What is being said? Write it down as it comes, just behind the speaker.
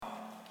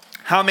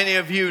How many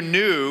of you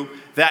knew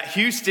that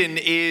Houston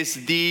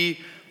is the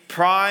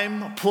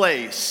prime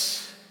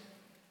place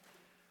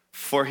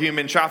for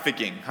human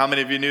trafficking? How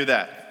many of you knew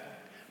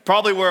that?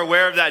 Probably were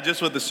aware of that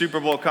just with the Super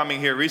Bowl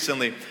coming here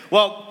recently.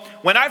 Well,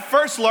 when I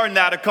first learned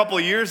that a couple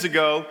of years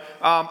ago,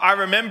 I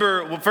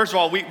remember, well, first of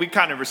all, we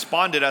kind of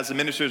responded as a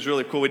ministry. It was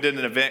really cool. We did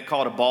an event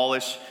called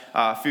Abolish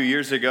a few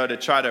years ago to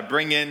try to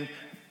bring in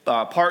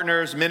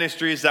partners,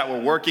 ministries that were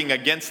working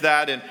against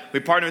that, and we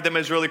partnered with them.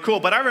 It was really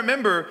cool. But I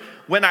remember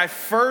when I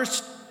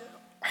first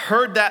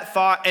heard that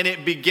thought and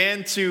it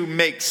began to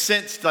make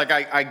sense, like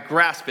I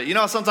grasped it. You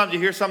know, sometimes you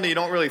hear something, you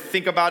don't really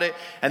think about it,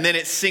 and then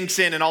it sinks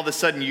in and all of a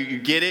sudden you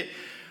get it.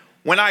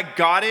 When I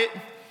got it,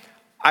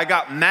 I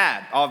got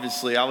mad,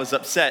 obviously. I was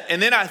upset.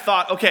 And then I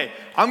thought, okay,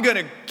 I'm going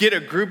to get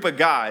a group of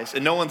guys,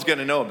 and no one's going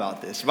to know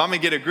about this. But I'm going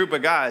to get a group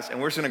of guys, and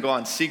we're just going to go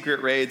on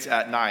secret raids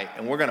at night,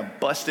 and we're going to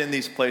bust in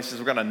these places.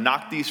 We're going to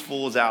knock these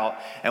fools out,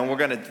 and we're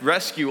going to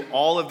rescue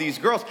all of these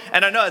girls.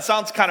 And I know it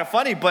sounds kind of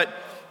funny, but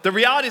the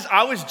reality is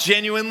I was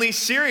genuinely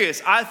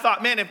serious. I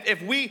thought, man,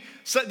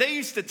 so they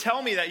used to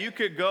tell me that you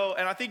could go,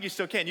 and I think you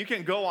still can, you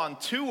can go on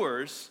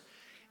tours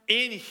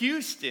in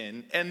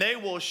Houston, and they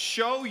will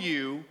show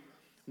you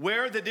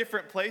where the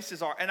different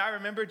places are. And I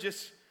remember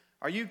just,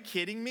 are you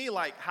kidding me?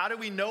 Like, how do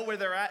we know where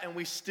they're at and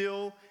we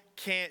still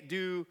can't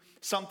do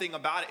something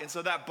about it? And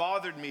so that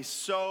bothered me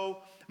so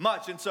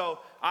much. And so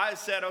I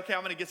said, okay,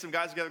 I'm going to get some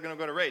guys together, we're going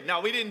to go to raid.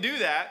 Now, we didn't do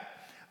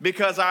that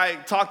because I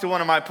talked to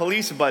one of my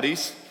police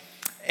buddies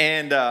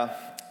and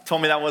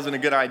told me that wasn't a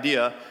good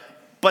idea.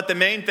 But the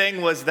main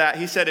thing was that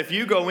he said, if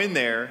you go in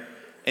there,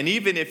 and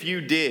even if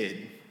you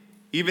did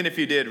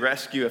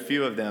rescue a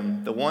few of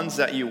them, the ones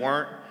that you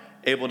weren't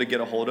able to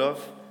get a hold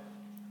of,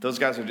 those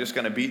guys are just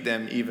going to beat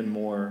them even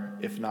more,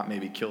 if not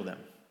maybe kill them.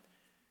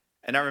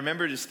 And I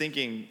remember just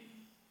thinking,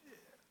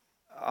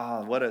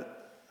 I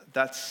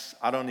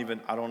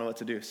don't know what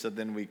to do. So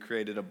then we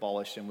created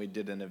Abolish and we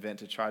did an event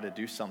to try to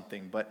do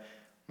something. But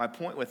my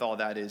point with all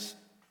that is,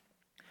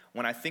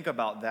 when I think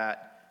about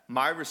that,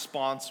 my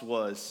response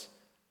was,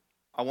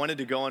 I wanted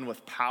to go in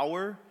with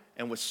power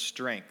and with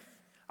strength.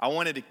 I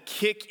wanted to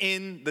kick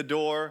in the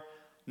door,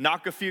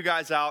 knock a few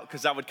guys out,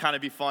 because that would kind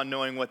of be fun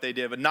knowing what they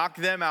did, but knock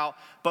them out,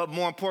 but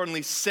more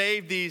importantly,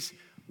 save these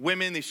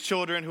women, these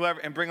children, whoever,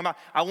 and bring them out.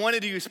 I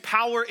wanted to use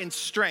power and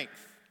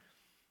strength.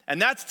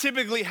 And that's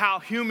typically how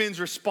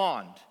humans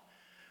respond,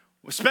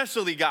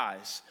 especially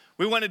guys.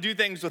 We want to do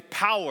things with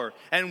power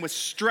and with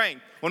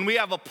strength. When we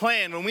have a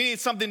plan, when we need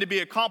something to be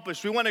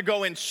accomplished, we want to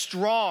go in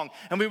strong,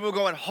 and we will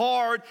go in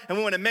hard, and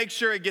we want to make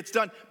sure it gets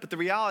done. But the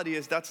reality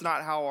is that's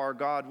not how our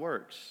God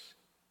works.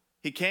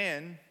 He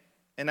can,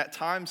 and at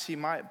times he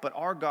might, but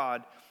our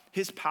God,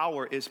 his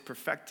power is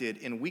perfected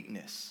in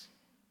weakness.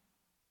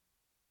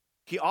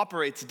 He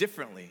operates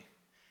differently.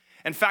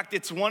 In fact,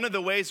 it's one of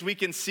the ways we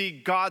can see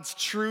God's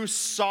true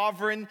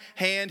sovereign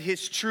hand,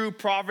 his true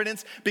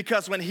providence,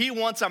 because when he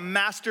wants a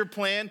master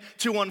plan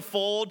to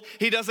unfold,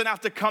 he doesn't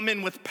have to come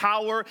in with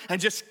power and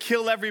just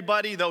kill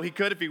everybody, though he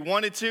could if he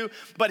wanted to,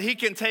 but he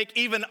can take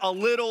even a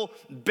little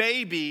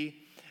baby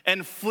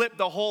and flip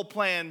the whole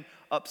plan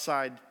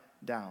upside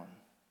down.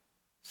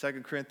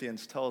 2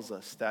 Corinthians tells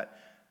us that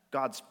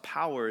God's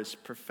power is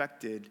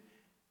perfected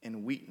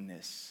in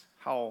weakness.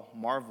 How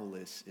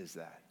marvelous is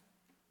that?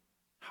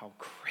 How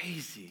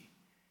crazy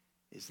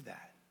is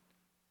that?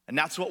 And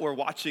that's what we're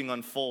watching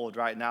unfold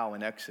right now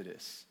in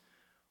Exodus.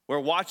 We're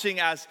watching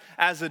as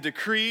a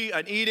decree,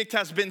 an edict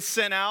has been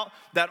sent out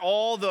that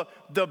all the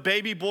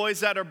baby boys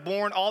that are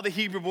born, all the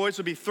Hebrew boys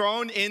would be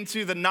thrown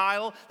into the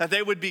Nile, that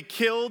they would be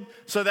killed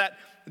so that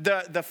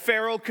the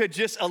Pharaoh could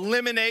just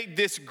eliminate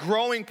this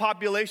growing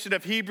population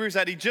of Hebrews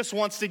that he just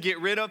wants to get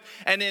rid of.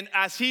 And then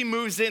as he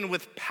moves in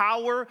with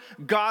power,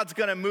 God's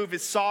going to move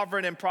his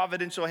sovereign and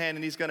providential hand,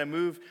 and he's going to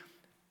move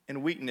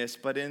in weakness.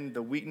 But in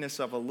the weakness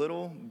of a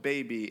little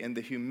baby, in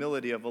the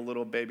humility of a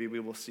little baby, we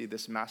will see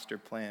this master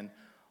plan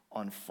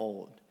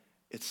unfold.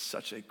 It's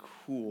such a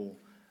cool,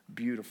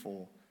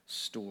 beautiful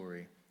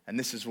story. And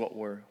this is what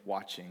we're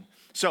watching.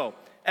 So,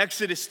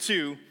 Exodus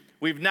 2.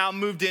 We've now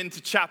moved into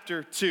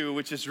chapter 2,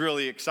 which is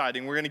really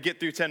exciting. We're going to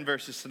get through 10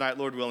 verses tonight,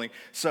 Lord willing.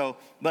 So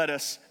let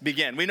us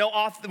begin. We know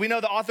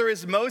the author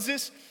is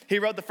Moses. He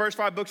wrote the first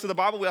 5 books of the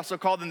Bible. We also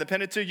call them the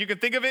Pentateuch. You can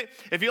think of it,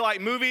 if you like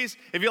movies,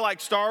 if you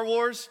like Star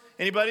Wars,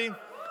 anybody?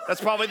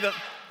 That's probably the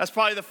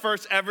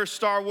first ever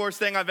Star Wars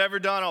thing I've ever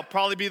done. I'll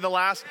probably be the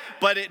last,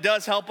 but it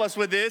does help us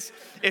with this.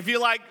 If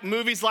you like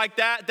movies like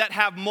that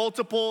have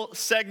multiple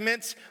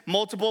segments,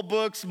 multiple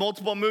books,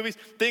 multiple movies,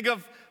 think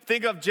of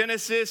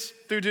Genesis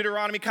through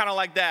Deuteronomy kind of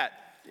like that.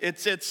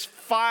 It's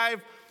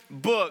 5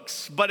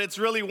 books, but it's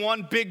really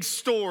one big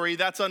story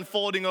that's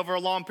unfolding over a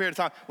long period of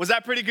time. Was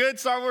that pretty good,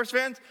 Star Wars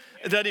fans?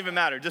 It doesn't even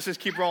matter. Just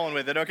keep rolling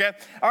with it, okay?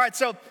 All right,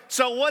 so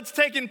what's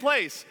taking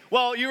place?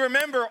 Well, you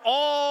remember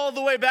all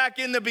the way back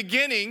in the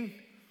beginning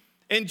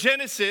in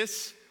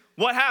Genesis,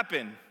 what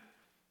happened?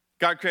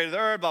 God created the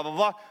earth, blah, blah,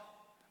 blah.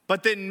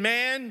 But then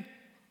man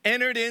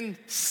entered in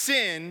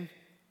sin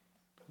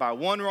by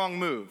one wrong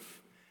move.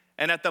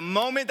 And at the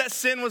moment that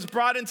sin was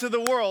brought into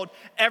the world,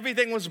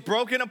 everything was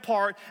broken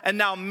apart, and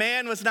now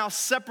man was now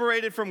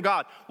separated from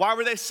God. Why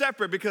were they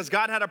separate? Because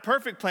God had a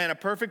perfect plan, a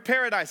perfect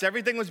paradise.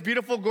 Everything was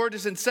beautiful,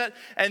 gorgeous, and set,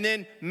 and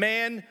then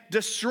man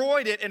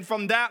destroyed it. And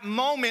from that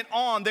moment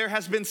on, there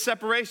has been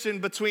separation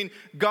between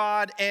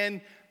God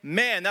and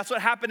man. That's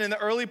what happened in the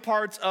early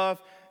parts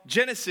of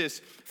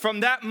Genesis. From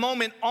that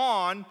moment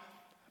on,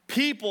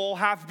 people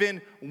have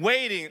been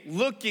waiting,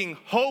 looking,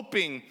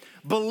 hoping,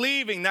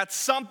 believing that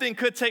something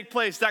could take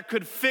place that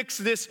could fix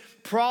this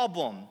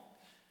problem.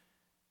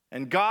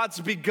 And God's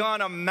begun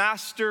a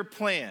master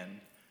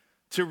plan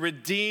to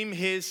redeem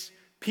his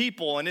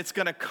people, and it's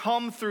going to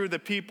come through the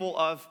people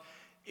of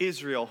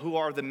Israel, who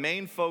are the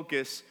main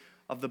focus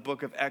of the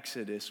book of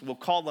Exodus. We'll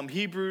call them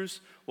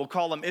Hebrews, we'll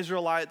call them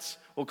Israelites,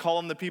 we'll call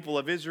them the people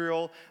of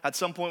Israel. At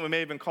some point, we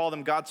may even call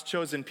them God's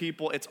chosen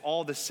people. It's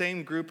all the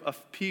same group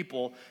of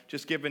people,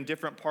 just given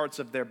different parts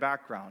of their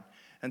background.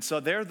 And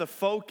so they're the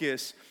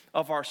focus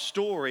of our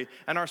story.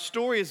 And our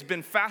story has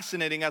been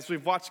fascinating as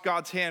we've watched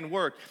God's hand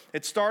work.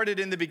 It started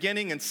in the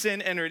beginning and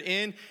sin entered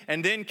in.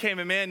 And then came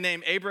a man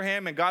named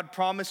Abraham. And God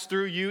promised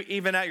through you,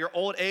 even at your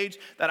old age,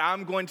 that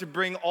I'm going to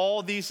bring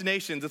all these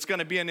nations. It's going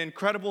to be an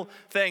incredible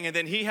thing. And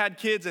then he had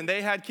kids and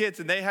they had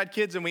kids and they had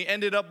kids. And we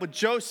ended up with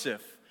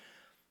Joseph.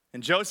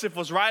 And Joseph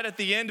was right at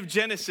the end of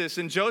Genesis,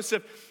 and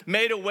Joseph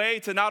made a way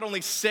to not only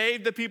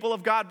save the people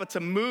of God, but to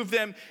move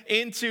them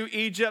into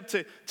Egypt,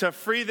 to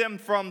free them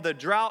from the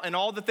drought and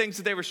all the things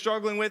that they were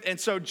struggling with. And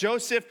so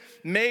Joseph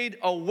made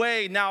a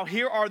way. Now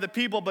here are the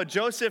people, but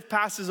Joseph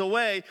passes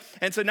away.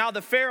 And so now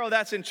the Pharaoh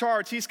that's in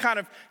charge, he's kind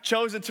of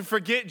chosen to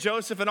forget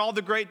Joseph and all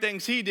the great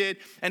things he did.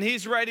 And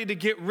he's ready to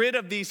get rid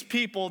of these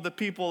people, the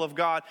people of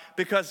God,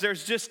 because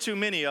there's just too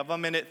many of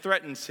them and it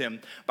threatens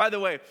him. By the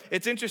way,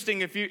 it's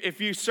interesting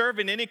if you serve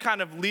in any kind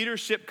of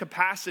leadership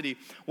capacity,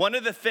 one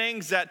of the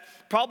things that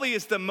probably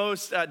is the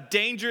most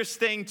dangerous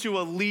thing to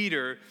a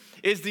leader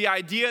is the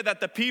idea that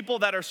the people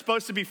that are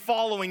supposed to be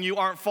following you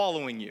aren't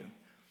following you.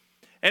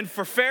 And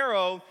for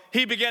Pharaoh,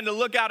 he began to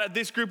look out at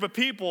this group of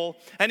people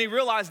and he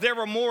realized there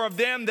were more of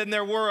them than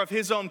there were of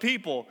his own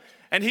people.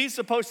 And he's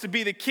supposed to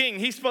be the king.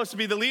 He's supposed to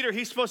be the leader.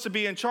 He's supposed to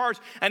be in charge.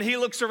 And he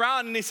looks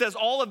around and he says,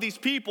 all of these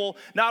people,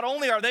 not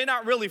only are they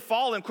not really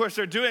following, of course,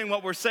 they're doing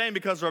what we're saying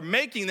because we're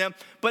making them,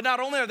 but not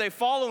only are they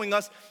following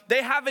us,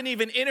 they haven't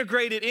even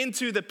integrated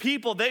into the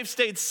people. They've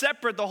stayed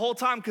separate the whole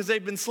time because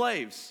they've been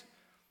slaves.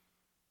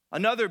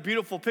 Another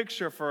beautiful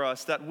picture for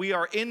us that we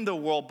are in the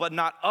world, but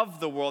not of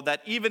the world,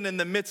 that even in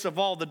the midst of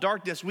all the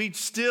darkness, we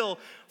still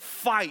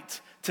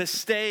fight to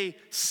stay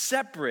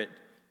separate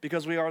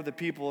because we are the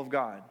people of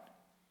God.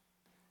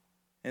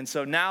 And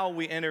so now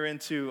we enter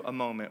into a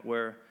moment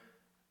where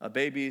a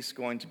baby's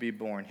going to be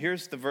born.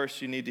 Here's the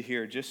verse you need to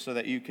hear just so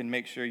that you can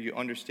make sure you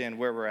understand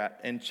where we're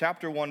at. In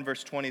chapter 1,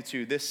 verse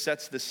 22, this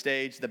sets the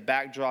stage, the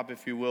backdrop,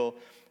 if you will,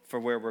 for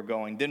where we're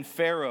going. Then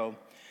Pharaoh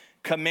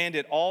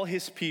commanded all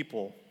his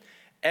people,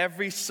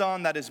 every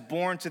son that is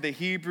born to the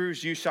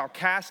Hebrews you shall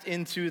cast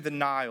into the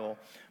Nile,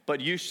 but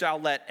you shall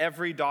let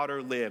every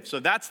daughter live. So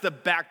that's the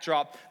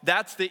backdrop.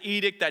 That's the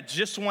edict that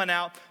just went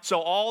out. So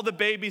all the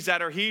babies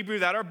that are Hebrew,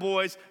 that are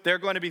boys, they're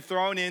going to be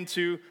thrown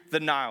into the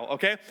Nile,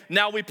 okay?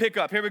 Now we pick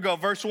up. Here we go,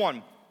 verse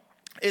 1.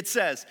 It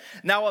says,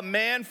 now a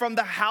man from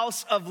the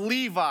house of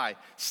Levi.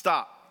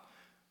 Stop.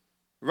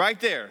 Right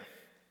there.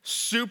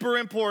 Super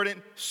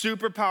important,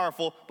 super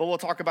powerful, but we'll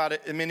talk about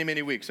it in many,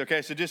 many weeks,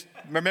 okay? So just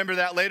remember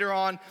that later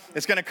on.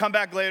 It's going to come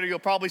back later. You'll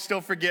probably still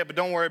forget, but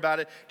don't worry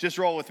about it. Just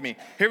roll with me.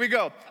 Here we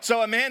go.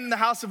 So a man in the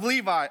house of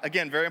Levi,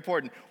 again, very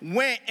important,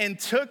 went and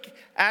took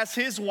as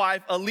his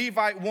wife a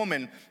Levite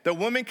woman. The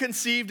woman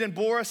conceived and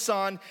bore a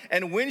son,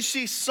 and when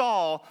she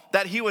saw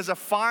that he was a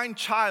fine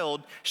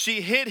child,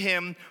 she hid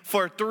him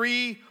for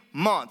 3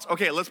 months.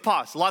 Okay, let's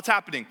pause. Lots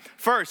happening.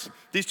 First,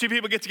 these two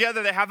people get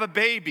together. They have a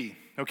baby.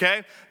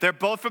 Okay? They're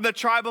both from the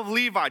tribe of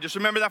Levi. Just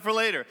remember that for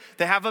later.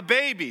 They have a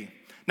baby.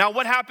 Now,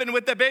 what happened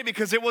with the baby?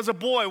 Because it was a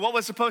boy. What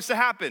was supposed to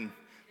happen?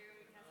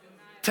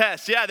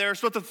 Test. Yeah, they were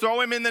supposed to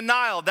throw him in the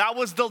Nile. That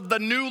was the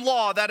new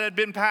law that had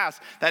been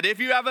passed. That if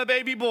you have a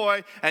baby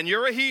boy and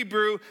you're a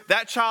Hebrew,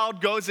 that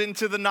child goes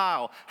into the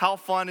Nile. How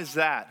fun is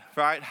that,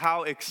 right?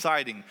 How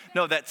exciting.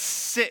 No, that's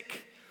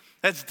sick.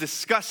 That's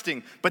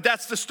disgusting. But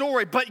that's the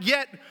story. But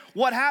yet,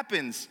 what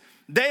happens?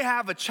 They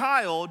have a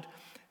child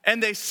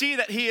and they see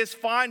that he is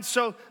fine.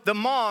 So the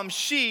mom,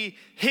 she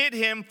hid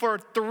him for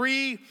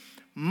 3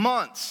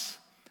 months.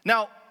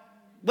 Now,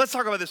 let's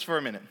talk about this for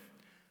a minute.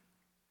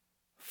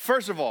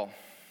 First of all,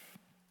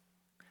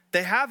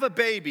 they have a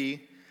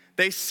baby.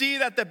 They see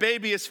that the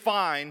baby is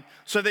fine,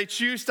 so they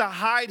choose to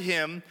hide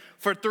him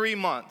for 3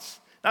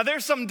 months. Now,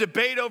 there's some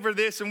debate over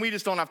this, and we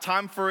just don't have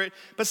time for it,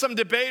 but some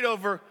debate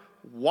over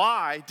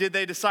why did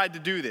they decide to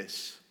do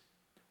this?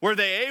 Were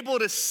they able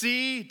to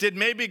see? Did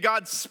maybe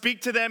God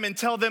speak to them and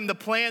tell them the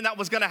plan that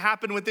was going to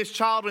happen with this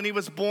child when he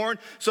was born?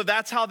 So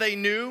that's how they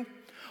knew?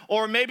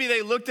 or maybe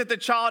they looked at the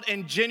child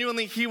and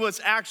genuinely he was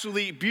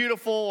actually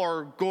beautiful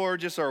or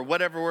gorgeous or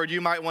whatever word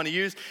you might want to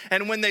use.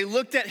 And when they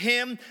looked at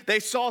him, they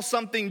saw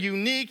something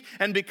unique,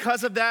 and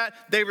because of that,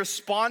 they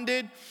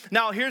responded.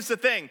 Now, here's the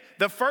thing.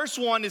 The first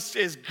one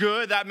is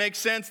good. That makes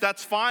sense.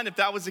 That's fine. If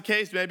that was the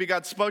case, maybe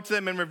God spoke to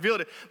them and revealed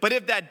it. But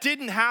if that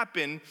didn't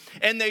happen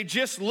and they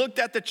just looked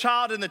at the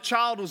child and the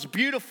child was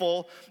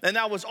beautiful and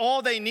that was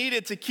all they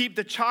needed to keep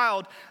the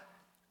child,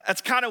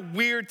 that's kind of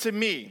weird to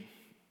me.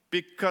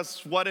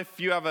 Because what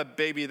if you have a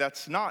baby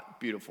that's not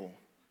beautiful?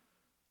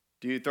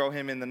 Do you throw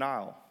him in the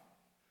Nile?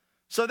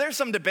 So there's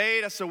some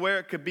debate as to where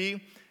it could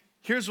be.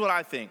 Here's what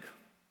I think.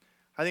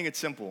 I think it's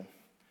simple.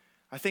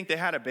 I think they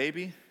had a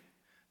baby.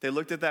 They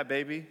looked at that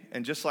baby,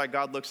 and just like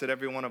God looks at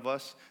every one of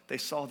us, they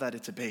saw that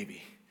it's a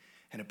baby,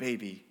 and a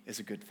baby is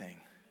a good thing.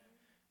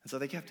 And so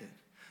they kept it.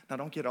 Now,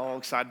 don't get all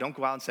excited. Don't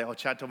go out and say, oh,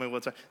 Chad told me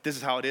this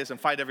is how it is, and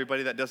fight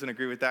everybody that doesn't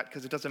agree with that,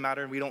 because it doesn't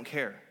matter and we don't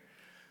care.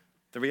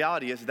 The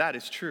reality is that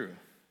is true.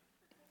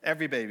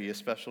 Every baby is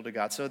special to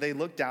God. So they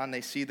look down,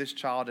 they see this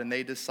child, and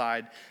they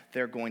decide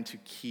they're going to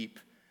keep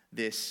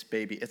this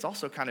baby. It's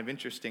also kind of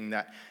interesting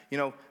that,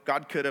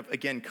 God could have,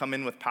 again, come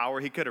in with power.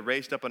 He could have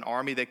raised up an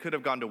army. They could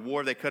have gone to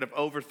war. They could have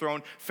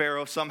overthrown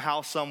Pharaoh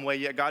somehow, some way.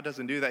 Yet God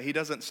doesn't do that. He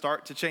doesn't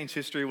start to change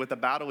history with a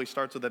battle. He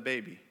starts with a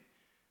baby.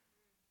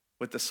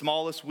 With the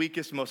smallest,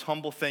 weakest, most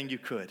humble thing you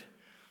could.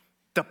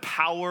 The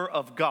power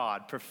of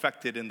God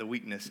perfected in the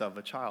weakness of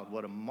a child.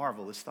 What a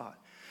marvelous thought.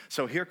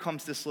 So here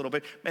comes this little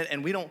baby.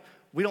 And we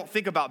don't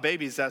think about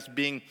babies as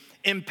being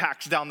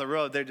impacts down the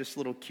road. They're just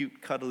little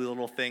cute, cuddly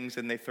little things,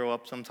 and they throw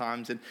up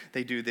sometimes, and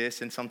they do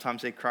this, and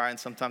sometimes they cry, and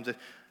sometimes they...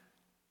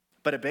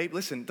 But a baby,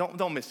 listen,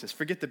 don't miss this.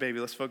 Forget the baby.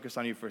 Let's focus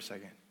on you for a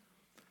second.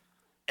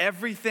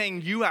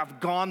 Everything you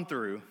have gone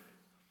through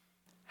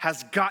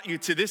has got you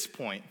to this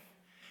point,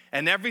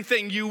 and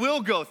everything you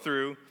will go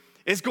through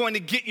is going to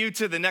get you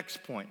to the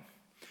next point.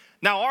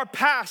 Now, our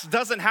past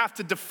doesn't have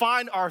to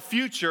define our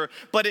future,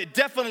 but it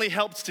definitely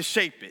helps to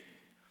shape it.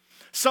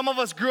 Some of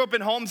us grew up in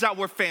homes that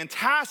were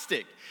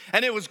fantastic,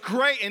 and it was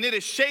great, and it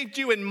has shaped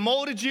you and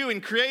molded you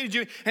and created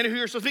you and who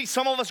you're supposed to be.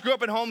 Some of us grew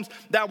up in homes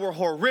that were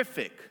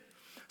horrific.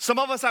 Some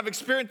of us have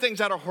experienced things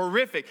that are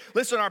horrific.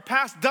 Listen, our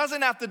past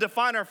doesn't have to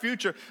define our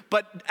future,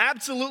 but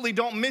absolutely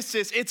don't miss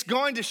this. It's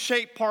going to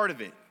shape part of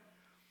it.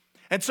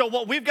 And so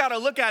what we've got to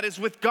look at is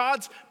with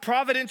God's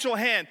providential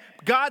hand,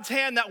 God's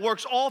hand that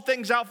works all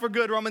things out for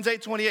good, Romans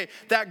 8:28,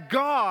 that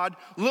God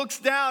looks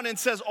down and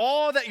says,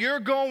 all that you're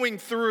going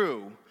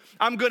through,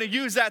 I'm going to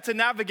use that to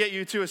navigate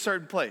you to a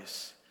certain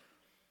place.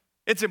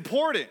 It's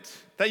important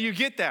that you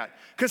get that,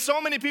 because so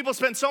many people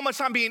spend so much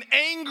time being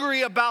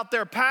angry about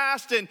their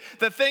past and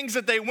the things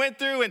that they went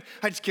through, and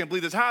I just can't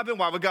believe this happened.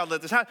 Why would God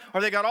let this happen?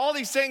 Or they got all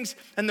these things,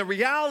 and the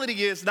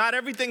reality is not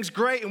everything's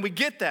great, and we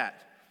get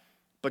that.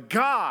 But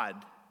God,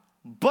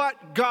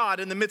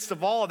 in the midst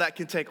of all of that,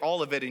 can take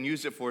all of it and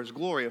use it for his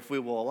glory if we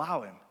will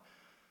allow him.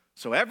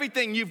 So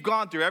everything you've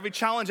gone through, every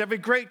challenge, every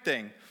great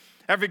thing,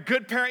 every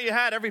good parent you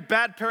had, every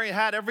bad parent you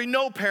had, every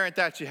no parent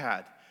that you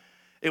had,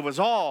 it was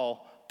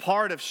all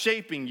part of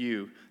shaping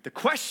you. The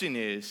question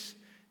is,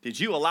 did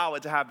you allow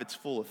it to have its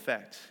full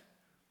effect?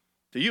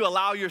 Do you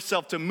allow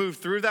yourself to move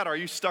through that, or are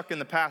you stuck in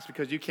the past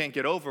because you can't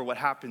get over what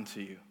happened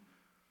to you?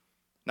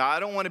 Now, I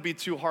don't want to be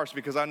too harsh,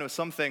 because I know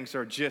some things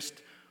are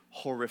just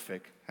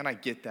horrific, and I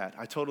get that.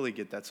 I totally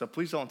get that. So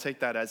please don't take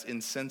that as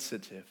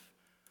insensitive.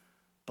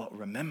 But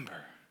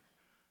remember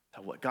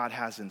that what God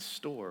has in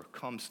store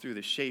comes through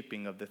the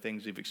shaping of the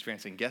things we've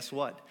experienced. And guess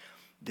what?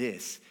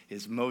 This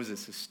is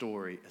Moses'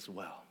 story as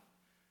well.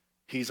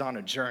 He's on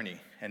a journey,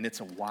 and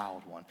it's a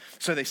wild one.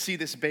 So they see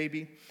this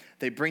baby.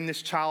 They bring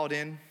this child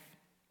in.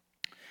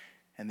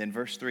 And then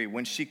verse 3,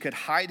 when she could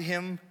hide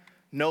him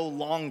no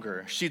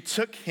longer, she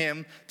took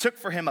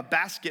for him a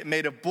basket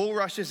made of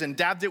bulrushes and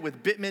dabbed it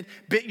with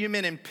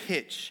bitumen and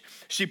pitch.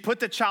 She put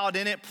the child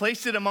in it,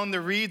 placed it among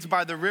the reeds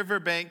by the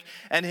riverbank,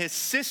 and his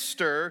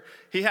sister,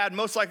 he had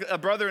most likely a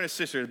brother and a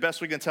sister, the best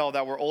we can tell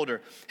that were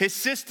older. His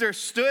sister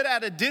stood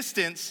at a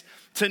distance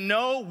to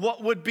know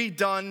what would be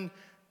done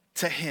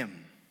to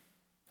him.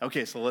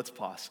 Okay, so let's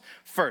pause.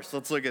 First,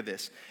 let's look at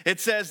this.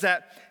 It says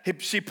that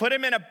she put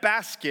him in a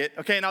basket.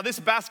 Okay, now this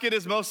basket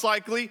is most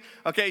likely,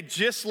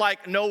 just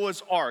like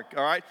Noah's Ark,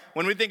 all right?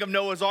 When we think of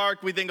Noah's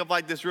Ark, we think of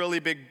like this really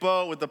big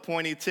boat with the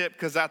pointy tip,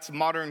 because that's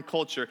modern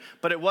culture.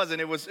 But it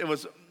wasn't. It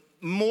was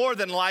more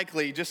than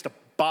likely just a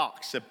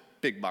box, a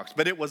big box,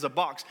 but it was a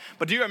box.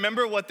 But do you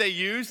remember what they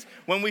used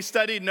when we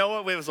studied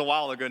Noah? It was a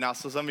while ago now,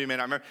 so some of you may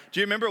not remember.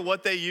 Do you remember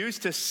what they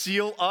used to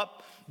seal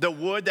up the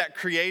wood that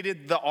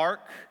created the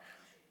ark?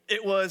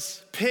 It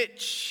was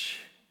pitch.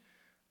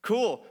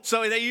 Cool.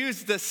 So they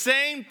used the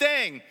same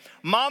thing.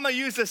 Mama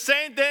used the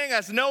same thing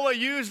as Noah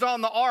used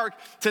on the ark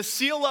to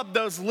seal up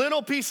those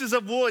little pieces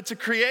of wood to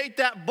create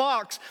that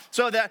box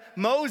so that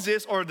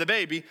Moses, or the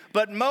baby,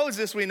 but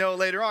Moses, we know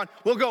later on,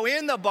 will go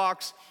in the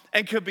box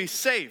and could be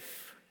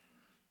safe.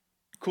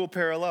 Cool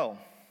parallel.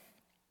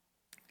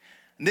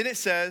 And then it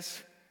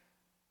says,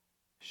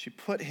 she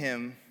put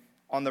him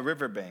on the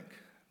riverbank.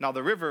 Now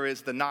the river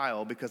is the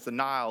Nile, because the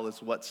Nile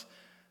is what's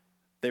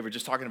They were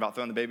just talking about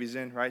throwing the babies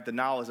in, right? The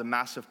Nile is a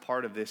massive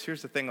part of this.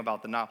 Here's the thing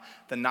about the Nile.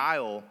 The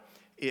Nile,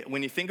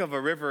 when you think of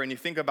a river and you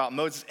think about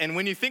Moses, and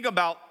when you think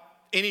about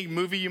any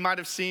movie you might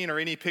have seen or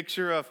any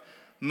picture of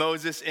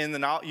Moses in the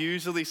Nile, you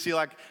usually see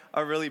like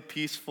a really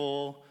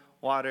peaceful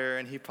water,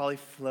 and he probably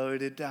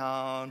floated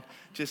down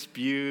just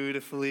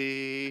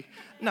beautifully.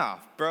 Nah,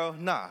 bro,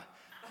 nah.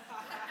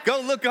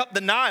 Go look up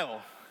the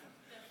Nile.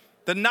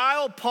 The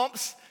Nile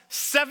pumps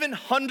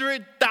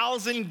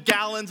 700,000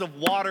 gallons of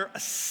water a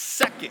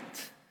second.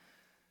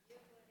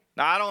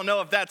 Now, I don't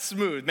know if that's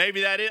smooth.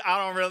 Maybe that is.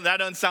 That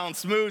doesn't sound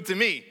smooth to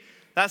me.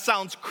 That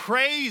sounds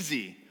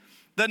crazy.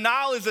 The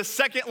Nile is the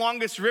second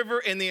longest river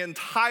in the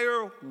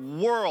entire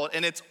world,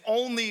 and it's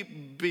only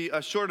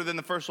shorter than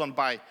the first one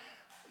by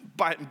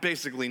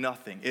basically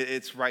nothing.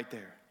 It's right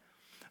there.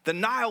 The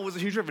Nile was a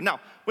huge river. Now,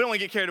 we don't want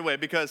to get carried away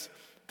because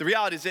the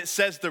reality is it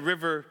says the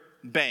river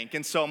bank.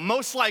 And so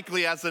most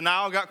likely as the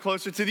Nile got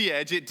closer to the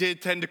edge, it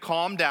did tend to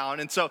calm down.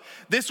 And so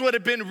this would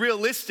have been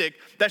realistic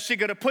that she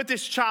could have put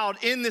this child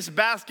in this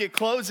basket,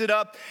 close it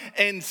up,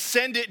 and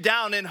send it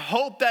down and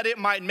hope that it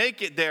might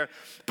make it there.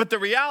 But the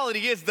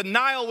reality is the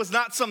Nile was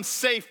not some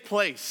safe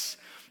place.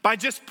 By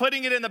just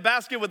putting it in the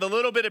basket with a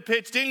little bit of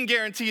pitch didn't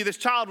guarantee you this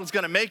child was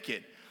going to make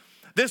it.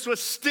 This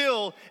was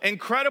still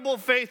incredible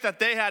faith that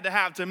they had to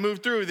have to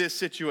move through this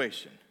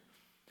situation.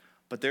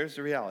 But there's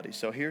the reality.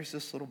 So here's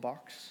this little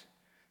box.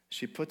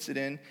 She puts it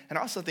in. And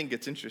I also think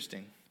it's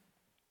interesting.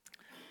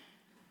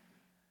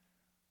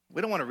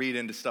 We don't want to read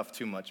into stuff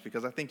too much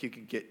because I think you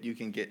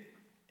can get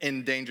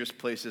in dangerous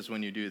places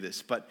when you do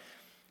this. But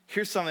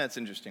here's something that's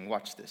interesting.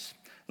 Watch this.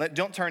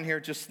 Don't turn here,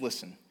 just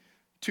listen.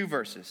 2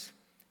 verses.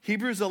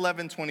 Hebrews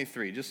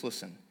 11:23, just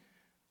listen.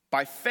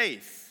 By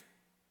faith,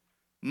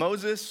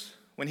 Moses,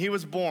 when he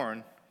was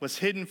born, was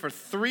hidden for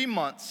 3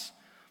 months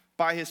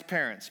by his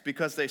parents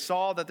because they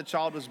saw that the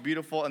child was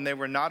beautiful and they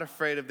were not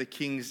afraid of the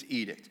king's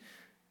edict.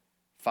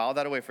 File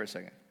that away for a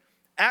second.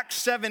 Acts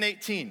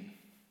 7:18.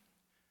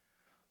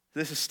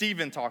 This is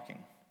Stephen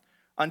talking.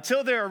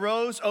 Until there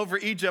arose over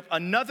Egypt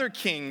another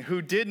king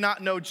who did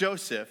not know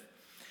Joseph,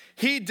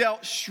 he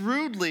dealt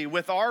shrewdly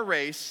with our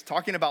race,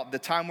 talking about the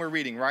time we're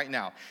reading right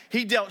now.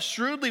 He dealt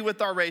shrewdly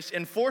with our race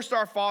and forced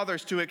our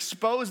fathers to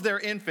expose their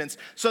infants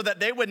so that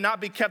they would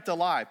not be kept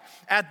alive.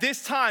 At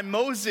this time,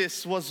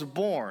 Moses was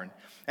born,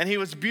 and he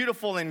was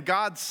beautiful in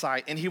God's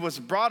sight, and he was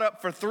brought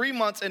up for 3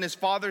 months in his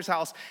father's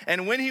house.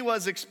 And when he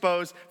was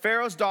exposed,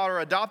 Pharaoh's daughter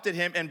adopted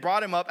him and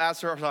brought him up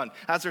as her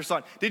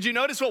son. Did you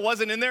notice what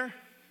wasn't in there?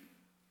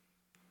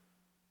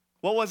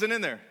 What wasn't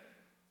in there?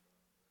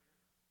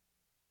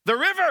 The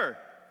river.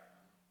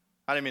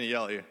 I didn't mean to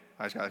yell at you.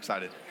 I just got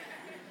excited.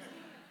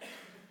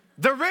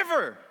 The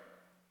river.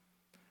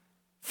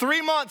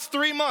 3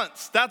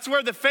 months. That's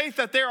where the faith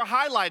that they were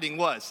highlighting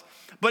was,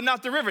 but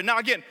not the river. Now,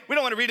 again, we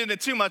don't want to read into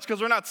too much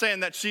because we're not saying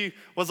that she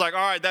was like,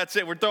 all right, that's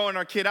it. We're throwing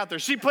our kid out there.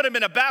 She put him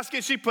in a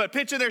basket. She put a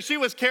pitch in there. She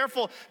was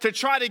careful to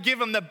try to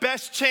give him the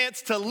best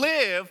chance to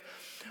live.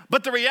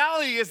 But the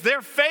reality is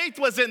their faith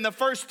was in the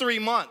first 3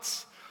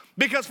 months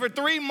because for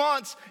 3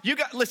 months,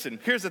 listen,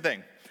 here's the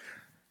thing.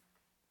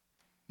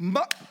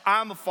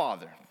 I'm a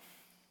father,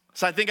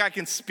 so I think I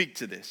can speak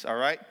to this, all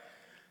right?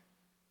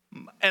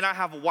 And I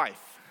have a wife.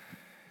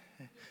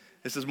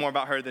 This is more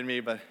about her than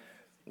me, but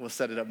we'll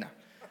set it up now.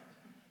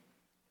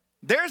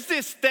 There's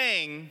this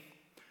thing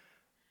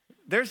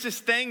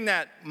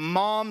that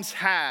moms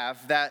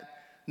have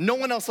that no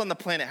one else on the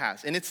planet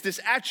has, and it's this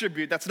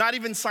attribute that's not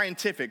even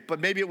scientific, but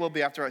maybe it will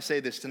be after I say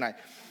this tonight.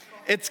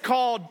 It's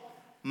called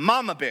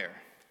mama bear.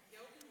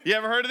 You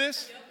ever heard of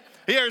this?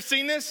 You ever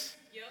seen this?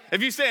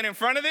 If you stand in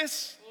front of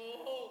this,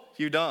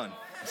 you done.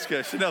 That's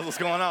good. She knows what's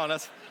going on.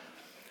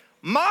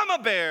 Mama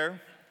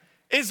bear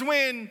is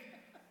when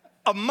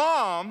a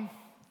mom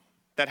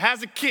that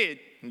has a kid,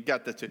 you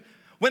got that too,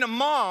 when a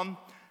mom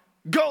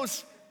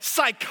goes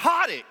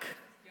psychotic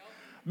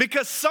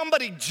because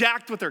somebody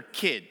jacked with her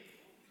kid.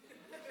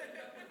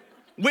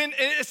 When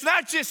it's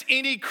not just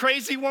any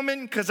crazy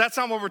woman, because that's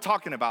not what we're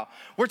talking about.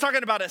 We're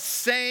talking about a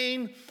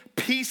sane,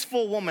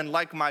 peaceful woman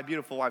like my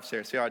beautiful wife,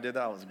 Sarah. See how I did that?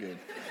 That was good.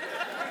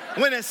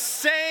 When a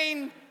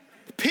sane,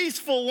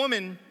 peaceful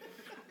woman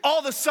all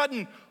of a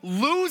sudden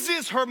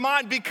loses her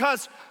mind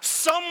because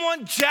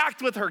someone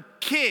jacked with her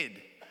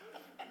kid.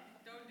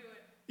 Don't do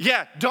it.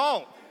 Yeah,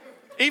 don't.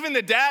 Even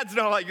the dads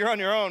know, like, you're on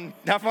your own.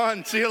 Have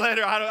fun. See you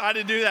later. I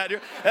didn't do that.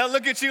 They'll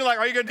look at you like,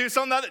 are you going to do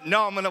something other?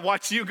 No, I'm going to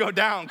watch you go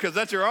down because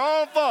that's your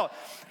own fault.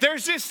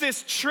 There's just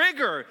this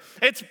trigger.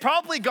 It's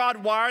probably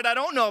God wired. I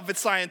don't know if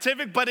it's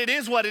scientific, but it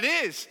is what it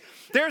is.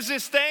 There's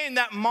this thing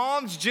that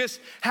moms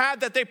just have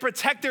that they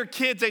protect their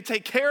kids. They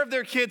take care of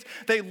their kids.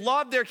 They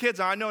love their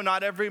kids. I know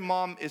not every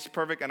mom is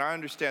perfect, and I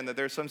understand that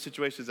there's some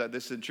situations that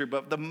this isn't true,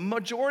 but the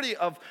majority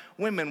of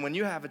women, when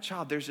you have a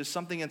child, there's just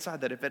something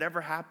inside that if it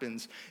ever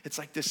happens, it's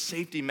like this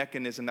safety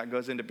mechanism that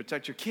goes in to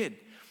protect your kid.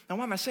 Now,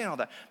 why am I saying all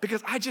that?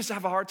 Because I just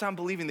have a hard time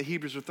believing the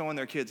Hebrews were throwing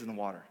their kids in the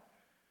water.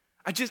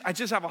 I just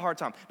have a hard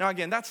time. Now,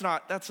 again, that's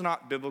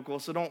not biblical,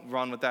 so don't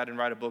run with that and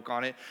write a book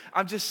on it.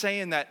 I'm just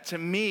saying that to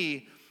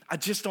me, I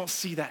just don't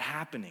see that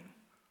happening.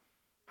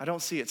 I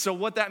don't see it. So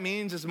what that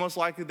means is most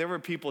likely there were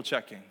people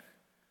checking.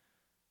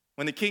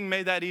 When the king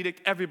made that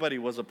edict, everybody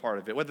was a part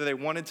of it, whether they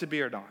wanted to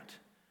be or not.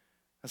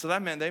 And so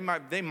that meant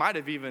they might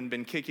have even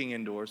been kicking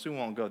indoors. We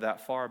won't go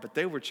that far, but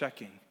they were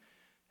checking.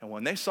 And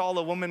when they saw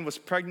the woman was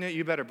pregnant,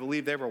 you better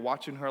believe they were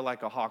watching her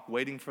like a hawk,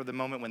 waiting for the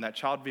moment when that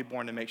child would be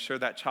born to make sure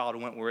that child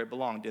went where it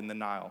belonged, in the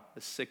Nile,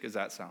 as sick as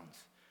that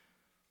sounds.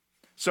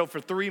 So for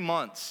 3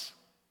 months,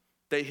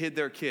 they hid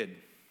their kid.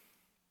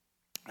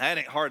 That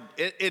ain't hard.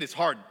 It is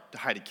hard to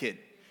hide a kid.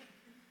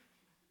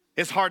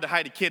 It's hard to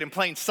hide a kid in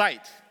plain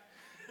sight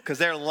because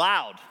they're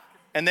loud.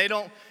 And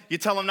you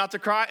tell them not to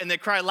cry, and they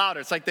cry louder.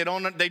 It's like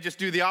they just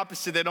do the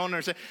opposite. They don't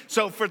understand.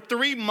 So for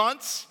 3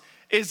 months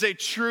is a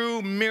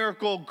true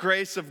miracle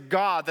grace of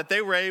God that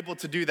they were able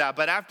to do that.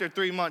 But after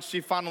 3 months,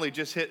 she finally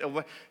just hit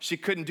away. She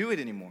couldn't do it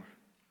anymore.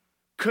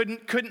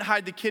 Couldn't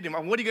hide the kid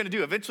anymore. What are you going to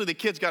do? Eventually the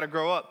kid's got to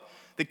grow up.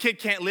 The kid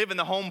can't live in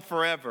the home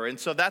forever. And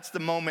so that's the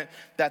moment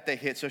that they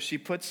hit. So she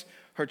puts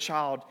her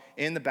child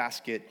in the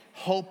basket,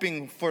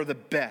 hoping for the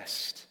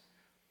best,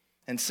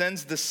 and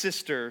sends the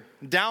sister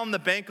down the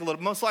bank a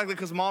little, most likely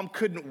because mom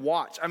couldn't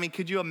watch. I mean,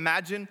 could you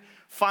imagine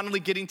finally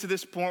getting to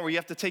this point where you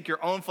have to take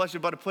your own flesh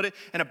and blood and put it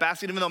in a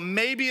basket, even though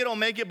maybe it'll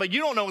make it, but you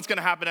don't know what's going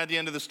to happen at the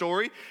end of the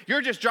story.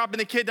 You're just dropping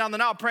the kid down the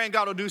Nile, praying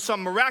God will do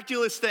some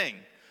miraculous thing.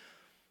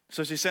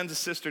 So she sends a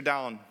sister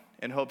down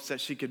in hopes that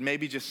she could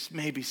maybe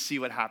see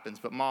what happens,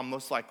 but mom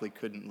most likely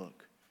couldn't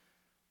look.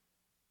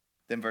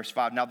 Then verse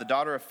 5, now the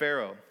daughter of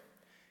Pharaoh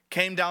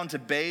came down to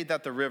bathe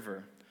at the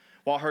river.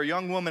 While her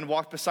young woman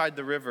walked beside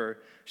the river,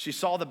 she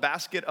saw the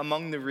basket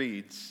among the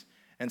reeds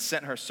and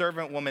sent her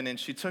servant woman, and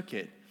she took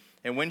it.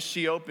 And when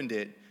she opened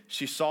it,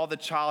 she saw the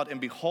child,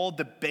 and behold,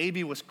 the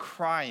baby was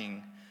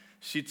crying.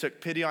 She took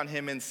pity on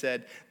him and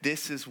said,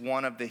 this is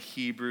one of the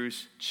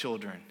Hebrews'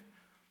 children.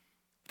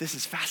 This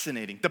is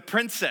fascinating. The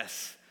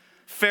princess,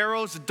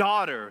 Pharaoh's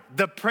daughter,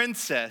 the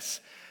princess,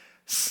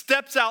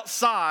 steps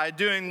outside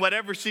doing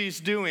whatever she's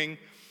doing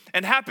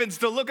and happens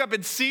to look up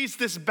and sees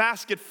this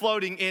basket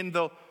floating in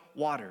the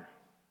water.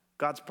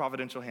 God's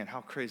providential hand.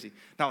 How crazy.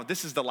 Now,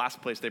 this is the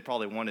last place they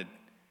probably wanted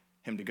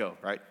him to go,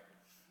 right?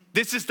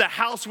 This is the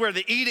house where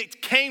the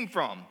edict came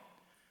from.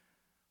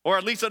 Or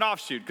at least an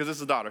offshoot, because this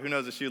is a daughter. Who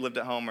knows if she lived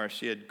at home or if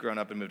she had grown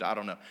up and moved? I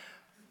don't know.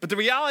 But the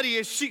reality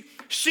is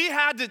she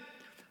had to,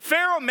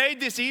 Pharaoh made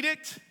this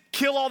edict,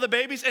 kill all the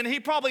babies, and he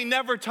probably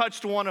never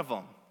touched one of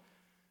them.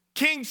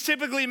 Kings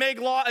typically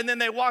make law and then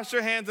they wash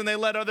their hands and they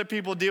let other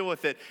people deal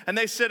with it. And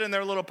they sit in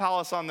their little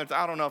palace on their,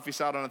 I don't know if he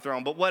sat on a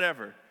throne, but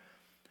whatever.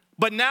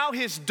 But now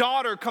his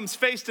daughter comes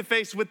face to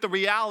face with the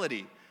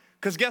reality.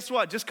 Because guess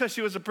what? Just because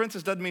she was a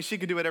princess doesn't mean she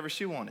could do whatever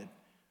she wanted.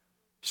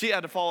 She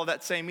had to follow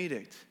that same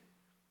edict.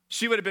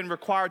 She would have been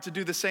required to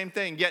do the same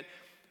thing. Yet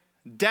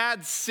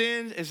dad's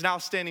sin is now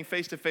standing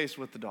face to face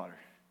with the daughter.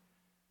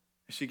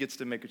 And she gets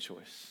to make a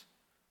choice.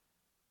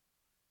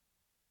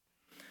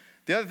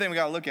 The other thing we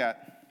got to look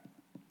at,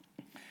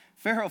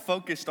 Pharaoh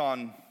focused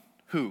on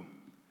who?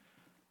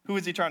 Who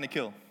is he trying to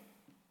kill?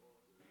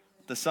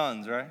 The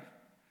sons, right?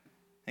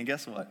 And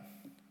guess what?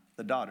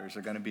 The daughters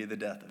are going to be the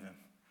death of him.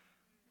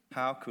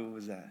 How cool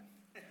is that?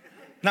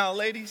 Now,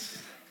 ladies,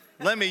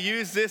 let me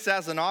use this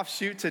as an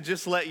offshoot to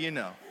just let you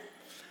know.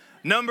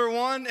 Number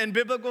one, in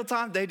biblical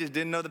time, they just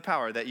didn't know the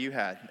power that you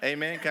had.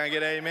 Amen? Can I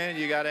get an amen?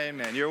 You got an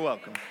amen. You're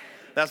welcome.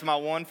 That's my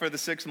one for the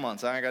 6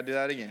 months. I ain't got to do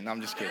that again.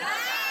 I'm just kidding.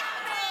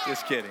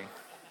 Just kidding.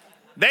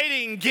 They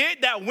didn't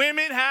get that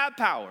women have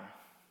power.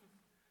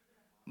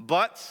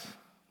 But,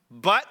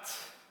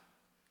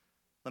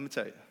 let me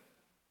tell you,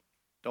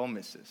 don't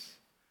miss this.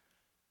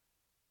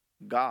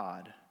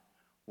 God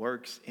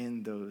works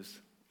in those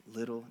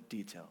little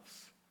details.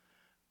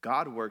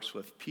 God works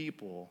with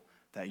people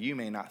that you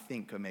may not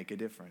think could make a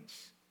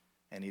difference,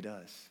 and he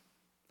does.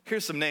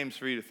 Here's some names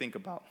for you to think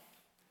about.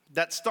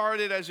 That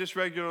started as just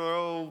regular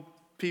old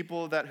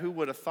people that who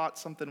would have thought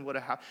something would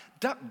have happened.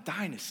 Duck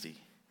Dynasty.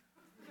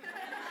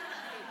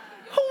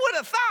 Who would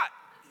have thought?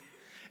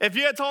 If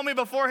you had told me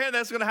beforehand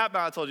that's going to happen,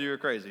 I told you were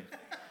crazy.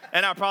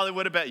 And I probably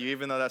would have bet you,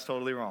 even though that's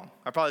totally wrong.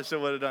 I probably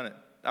still would have done it.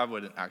 I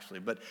wouldn't, actually,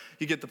 but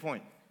you get the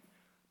point.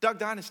 Duck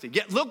Dynasty.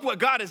 Yet look what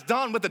God has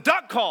done with the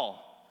duck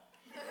call.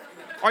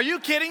 Are you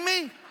kidding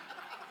me?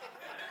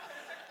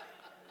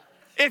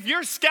 If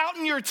you're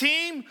scouting your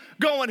team,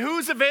 going,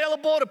 who's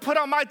available to put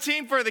on my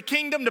team for the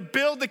kingdom, to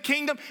build the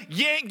kingdom,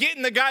 you ain't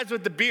getting the guys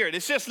with the beard.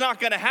 It's just not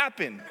going to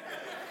happen.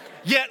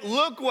 Yet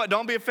look what,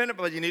 don't be offended,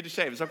 but you need to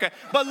shave. It's okay.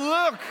 But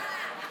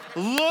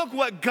look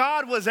what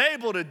God was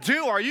able to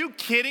do. Are you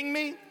kidding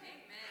me?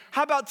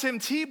 How about Tim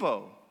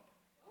Tebow?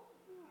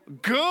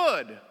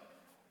 Good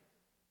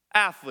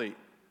athlete.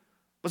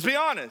 Let's be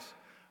honest.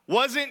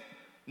 Wasn't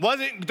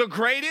the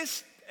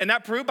greatest, and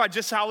that proved by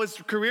just how his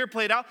career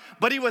played out,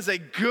 but he was a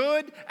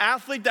good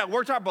athlete that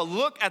worked hard. But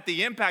look at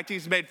the impact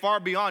he's made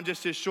far beyond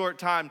just his short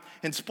time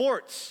in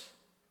sports.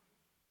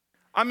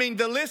 I mean,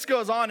 the list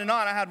goes on and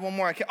on. I had one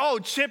more.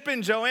 Chip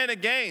and Joanna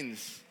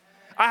Gaines.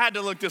 I had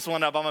to look this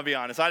one up, I'm going to be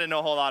honest. I didn't know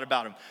a whole lot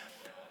about him.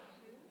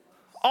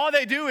 All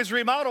they do is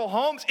remodel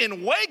homes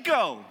in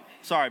Waco.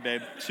 Sorry,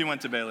 babe. She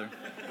went to Baylor.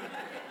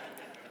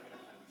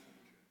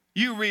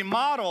 You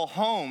remodel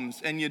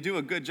homes and you do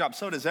a good job.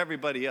 So does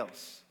everybody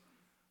else.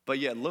 But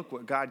yet look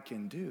what God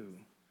can do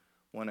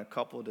when a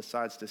couple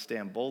decides to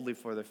stand boldly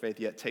for their faith,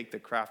 yet take the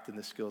craft and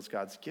the skills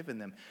God's given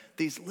them.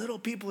 These little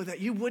people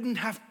that you wouldn't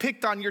have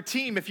picked on your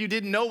team if you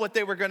didn't know what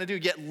they were going to do,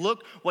 yet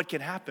look what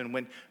can happen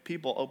when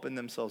people open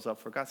themselves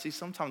up for God. See,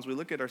 sometimes we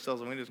look at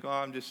ourselves and we just go,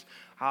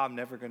 I'm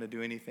never going to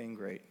do anything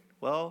great.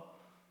 Well,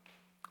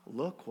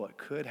 look what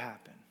could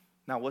happen.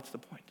 Now, what's the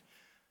point?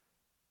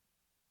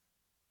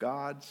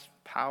 God's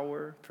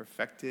power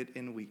perfected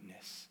in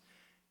weakness.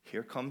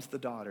 Here comes the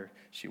daughter.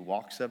 She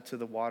walks up to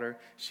the water.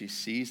 She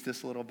sees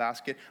this little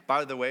basket.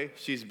 By the way,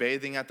 she's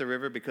bathing at the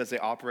river because they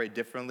operate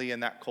differently in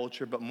that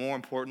culture. But more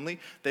importantly,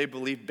 they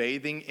believe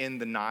bathing in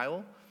the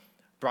Nile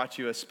brought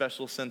you a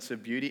special sense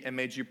of beauty and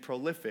made you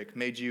prolific,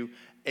 made you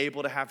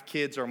able to have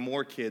kids or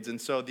more kids.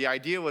 And so the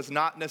idea was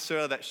not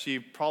necessarily that she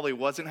probably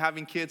wasn't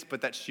having kids,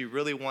 but that she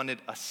really wanted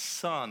a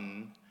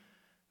son.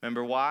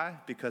 Remember why?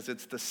 Because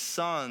it's the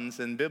sons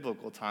in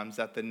biblical times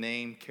that the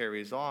name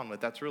carries on with.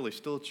 That's really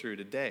still true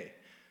today.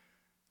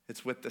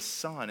 It's with the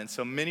son. And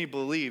so many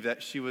believe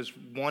that she was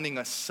wanting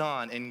a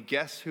son. And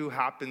guess who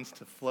happens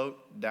to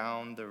float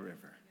down the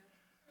river?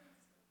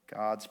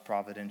 God's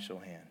providential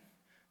hand.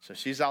 So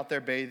she's out there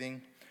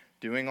bathing,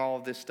 doing all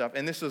of this stuff.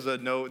 And this was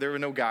there were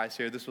no guys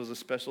here. This was a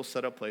special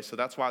setup place. So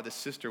that's why the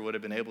sister would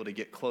have been able to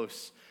get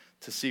close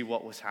to see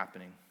what was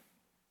happening.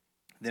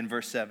 Then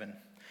verse 7.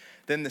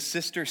 Then the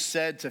sister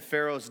said to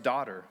Pharaoh's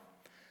daughter,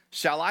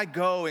 "Shall I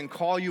go and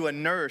call you a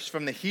nurse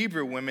from the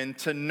Hebrew women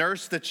to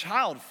nurse the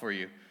child for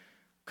you?"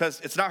 Because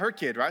it's not her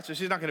kid, right? So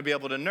she's not going to be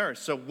able to nurse.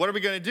 So what are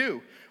we going to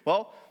do?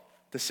 Well,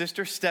 the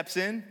sister steps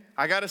in.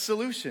 I got a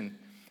solution.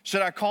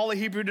 Should I call a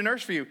Hebrew to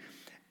nurse for you?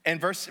 And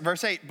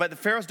verse 8, but the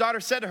Pharaoh's daughter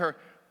said to her,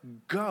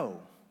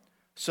 "Go."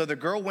 So the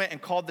girl went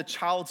and called the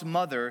child's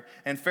mother,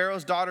 and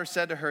Pharaoh's daughter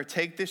said to her,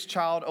 "Take this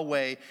child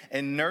away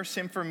and nurse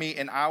him for me,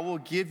 and I will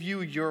give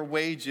you your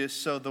wages."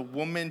 So the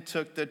woman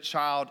took the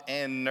child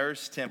and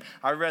nursed him.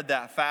 I read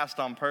that fast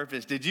on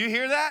purpose. Did you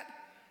hear that?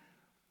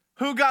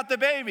 Who got the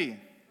baby?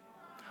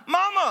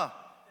 Mama.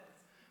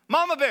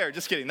 Mama bear.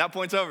 Just kidding. That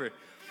point's over.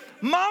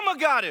 Mama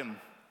got him.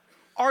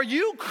 Are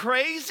you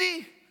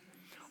crazy?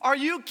 Are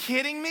you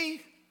kidding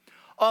me?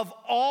 Of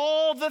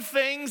all the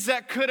things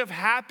that could have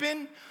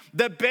happened,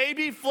 the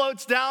baby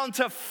floats down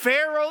to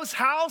Pharaoh's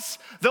house,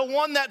 the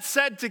one that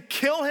said to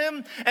kill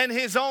him, and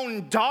his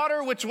own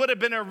daughter, which would have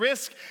been a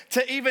risk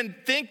to even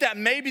think that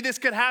maybe this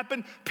could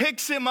happen,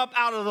 picks him up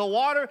out of the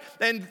water,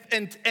 and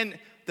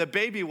the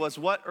baby was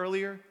what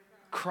earlier?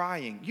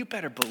 Crying. You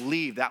better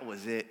believe that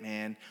was it,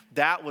 man.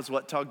 That was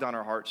what tugged on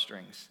her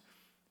heartstrings.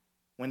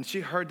 When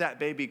she heard that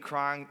baby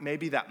crying,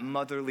 maybe that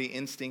motherly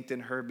instinct in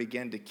her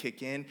began to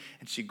kick in,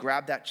 and she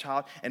grabbed that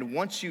child. And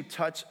once you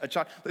touch a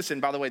child, listen,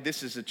 by the way,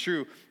 this is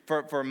true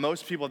for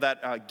most people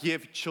that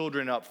give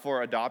children up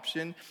for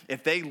adoption.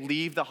 If they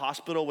leave the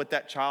hospital with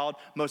that child,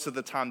 most of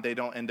the time they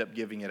don't end up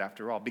giving it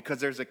after all, because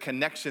there's a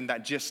connection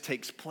that just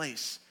takes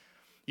place.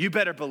 You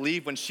better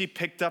believe when she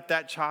picked up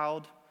that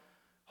child,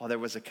 there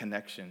was a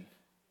connection.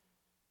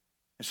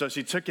 And so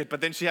she took it,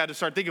 but then she had to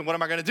start thinking, what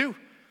am I going to do?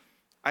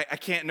 I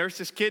can't nurse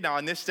this kid. Now,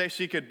 on this day,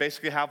 she could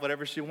basically have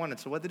whatever she wanted.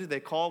 So what did they do? They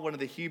called one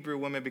of the Hebrew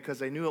women because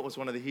they knew it was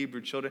one of the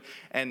Hebrew children.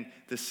 And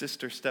the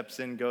sister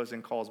steps in, goes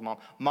and calls mom.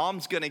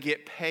 Mom's going to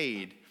get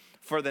paid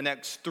for the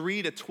next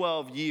 3 to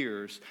 12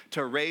 years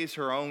to raise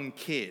her own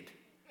kid.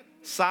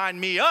 Sign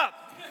me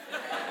up.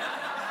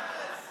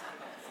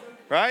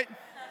 Right?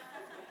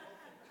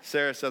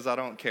 Sarah says, I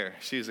don't care.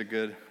 She's a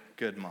good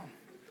mom.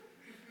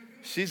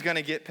 She's going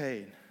to get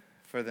paid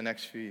for the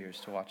next few years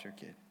to watch her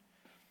kid.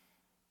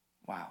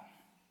 Wow.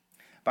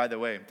 By the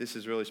way, this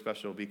is really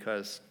special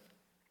because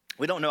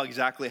we don't know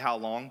exactly how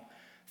long.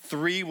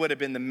 3 would have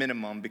been the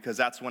minimum because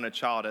that's when a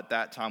child at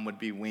that time would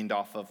be weaned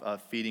off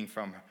of feeding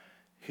from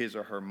his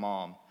or her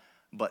mom.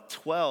 But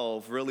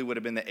 12 really would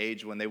have been the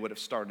age when they would have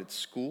started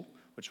school,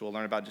 which we'll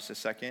learn about in just a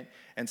second.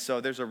 And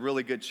so there's a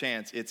really good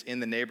chance it's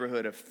in the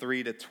neighborhood of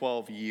 3 to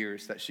 12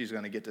 years that she's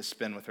going to get to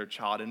spend with her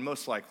child, and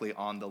most likely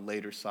on the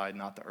later side,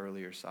 not the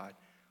earlier side.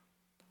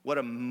 What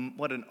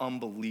an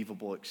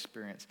unbelievable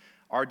experience.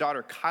 Our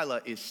daughter Kyla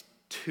is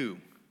 2.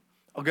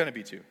 Gonna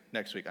be 2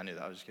 next week. I knew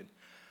that. I was just kidding.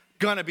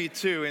 Gonna be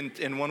 2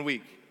 in 1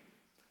 week.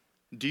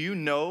 Do you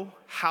know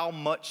how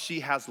much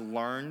she has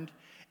learned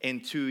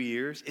in 2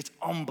 years? It's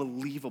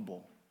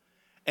unbelievable.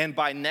 And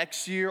by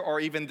next year, or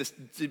even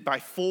by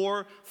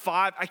 4,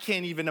 5, I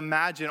can't even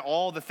imagine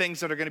all the things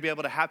that are going to be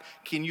able to happen.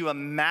 Can you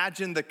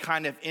imagine the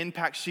kind of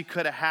impact she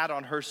could have had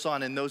on her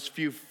son in those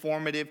few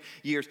formative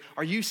years?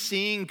 Are you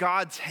seeing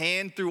God's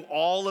hand through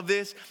all of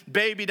this?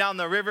 Baby down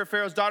the river,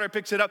 Pharaoh's daughter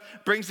picks it up,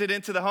 brings it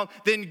into the home,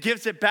 then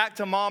gives it back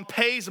to mom,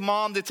 pays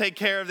mom to take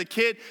care of the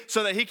kid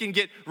so that he can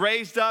get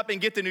raised up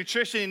and get the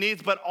nutrition he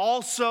needs, but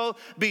also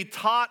be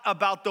taught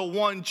about the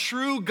one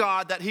true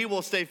God that he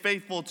will stay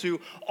faithful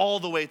to all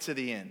the way to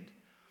the end.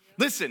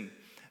 Listen,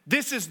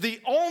 this is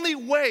the only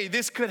way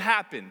this could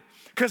happen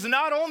Because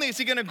not only is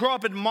he going to grow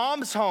up in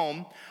mom's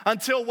home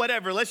until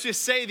whatever, let's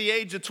just say the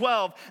age of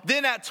 12,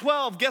 then at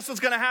 12, guess what's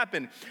going to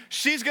happen?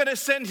 She's going to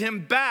send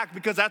him back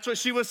because that's what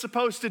she was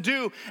supposed to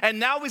do. And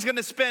now he's going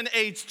to spend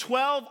age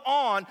 12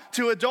 on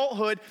to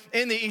adulthood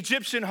in the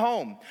Egyptian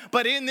home.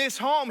 But in this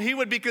home, he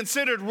would be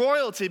considered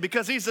royalty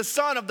because he's the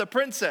son of the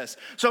princess.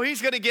 So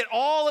he's going to get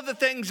all of the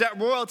things that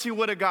royalty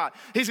would have got.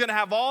 He's going to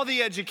have all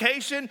the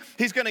education.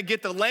 He's going to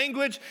get the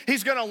language.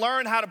 He's going to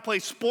learn how to play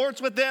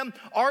sports with them,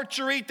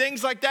 archery,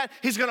 things like that.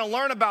 He's going to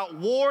learn about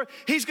war.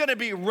 He's going to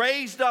be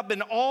raised up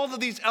in all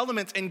of these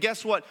elements. And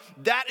guess what?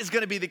 That is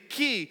going to be the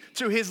key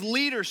to his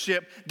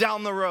leadership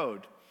down the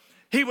road.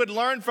 He would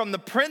learn from the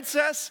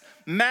princess,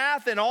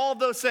 math, and all of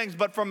those things.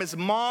 But from his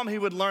mom, he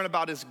would learn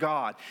about his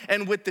God.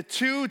 And with the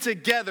two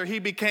together, he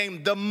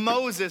became the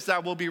Moses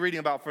that we'll be reading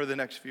about for the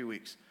next few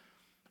weeks.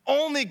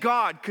 Only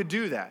God could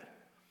do that.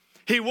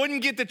 He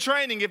wouldn't get the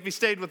training if he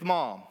stayed with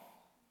mom.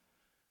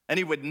 And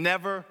he would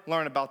never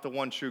learn about the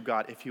one true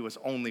God if he was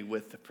only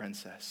with the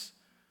princess.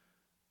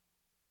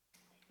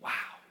 Wow.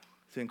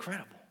 It's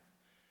incredible.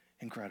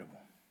 Incredible.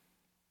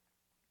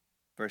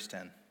 Verse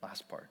 10,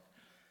 last part.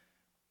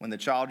 When the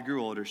child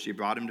grew older, she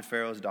brought him to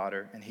Pharaoh's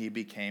daughter, and he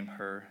became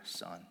her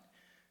son.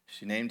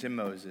 She named him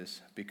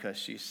Moses because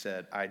she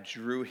said, I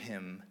drew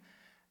him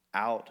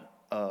out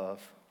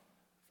of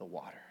the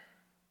water.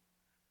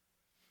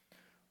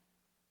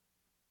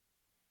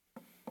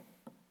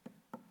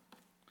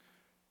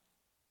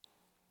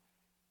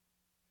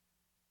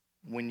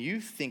 When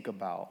you think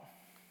about,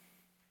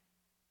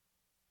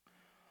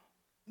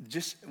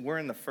 we're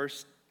in the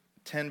first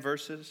 10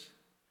 verses.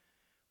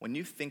 When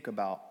you think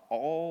about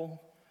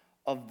all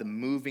of the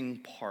moving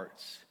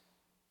parts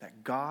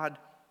that God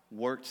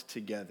worked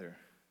together,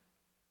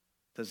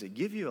 does it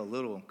give you a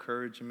little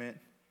encouragement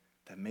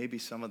that maybe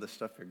some of the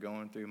stuff you're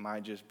going through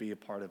might just be a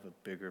part of a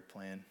bigger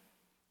plan?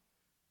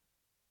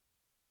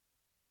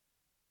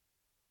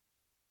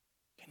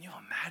 Can you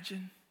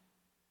imagine?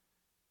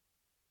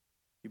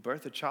 You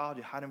birth a child,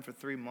 you hide him for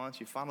 3 months,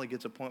 you finally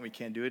get to a point where you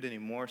can't do it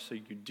anymore, so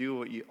you do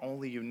what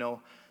you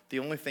know, the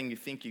only thing you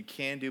think you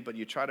can do, but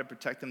you try to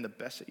protect him the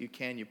best that you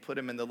can. You put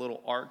him in the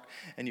little ark,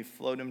 and you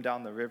float him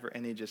down the river,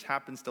 and he just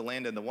happens to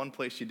land in the one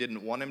place you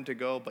didn't want him to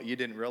go, but you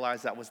didn't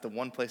realize that was the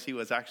one place he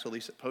was actually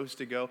supposed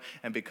to go,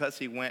 and because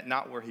he went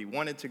not where he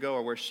wanted to go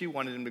or where she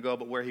wanted him to go,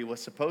 but where he was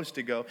supposed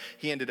to go,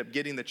 he ended up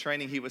getting the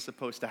training he was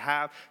supposed to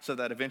have so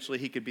that eventually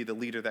he could be the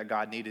leader that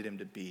God needed him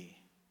to be.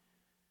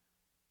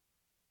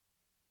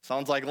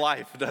 Sounds like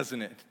life,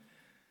 doesn't it?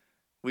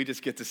 We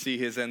just get to see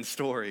his end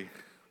story.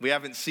 We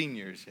haven't seen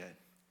yours yet.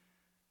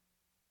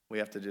 We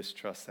have to just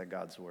trust that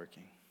God's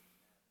working.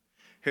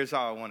 Here's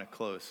how I want to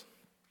close.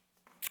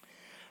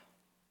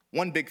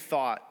 One big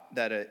thought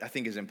that I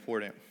think is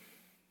important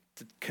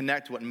to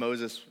connect what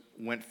Moses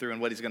went through and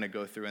what he's going to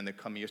go through in the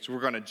coming years. So we're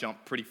going to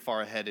jump pretty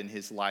far ahead in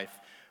his life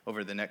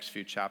over the next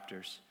few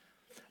chapters.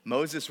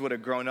 Moses would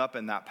have grown up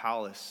in that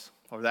palace,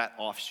 or that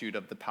offshoot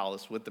of the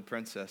palace with the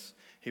princess.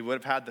 He would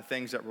have had the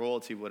things that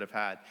royalty would have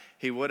had.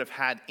 He would have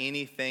had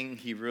anything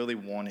he really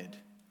wanted.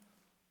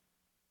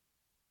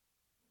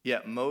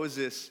 Yet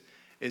Moses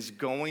is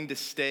going to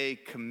stay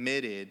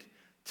committed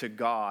to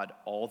God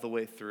all the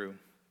way through.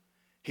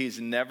 He's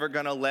never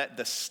going to let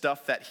the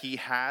stuff that he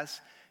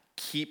has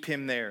keep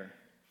him there.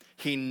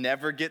 He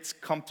never gets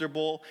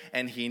comfortable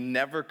and he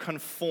never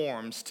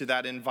conforms to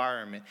that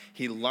environment.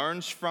 He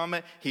learns from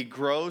it. He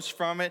grows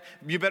from it.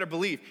 You better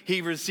believe he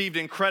received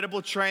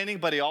incredible training,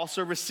 but he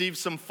also received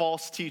some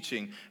false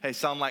teaching. Hey,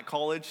 sound like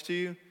college to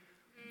you?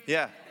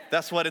 Yeah,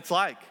 that's what it's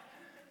like.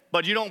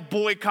 But you don't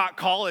boycott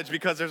college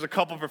because there's a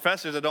couple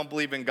professors that don't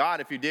believe in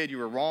God. If you did, you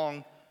were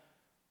wrong.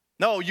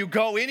 No, you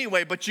go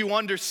anyway, but you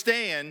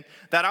understand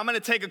that I'm going to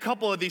take a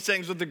couple of these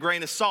things with a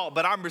grain of salt,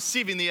 but I'm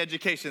receiving the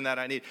education that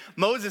I need.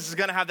 Moses is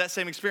going to have that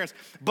same experience.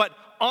 But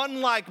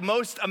unlike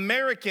most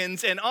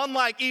Americans and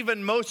unlike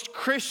even most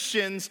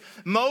Christians,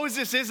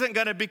 Moses isn't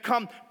going to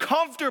become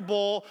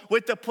comfortable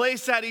with the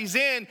place that he's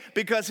in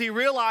because he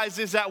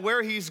realizes that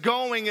where he's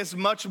going is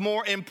much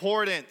more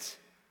important.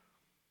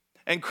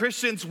 And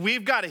Christians,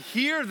 we've got to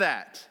hear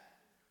that.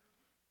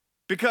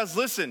 Because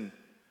listen,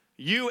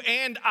 you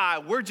and I,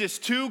 we're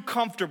just too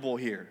comfortable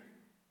here.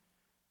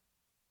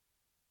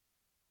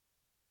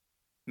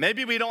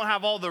 Maybe we don't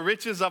have all the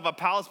riches of a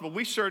palace, but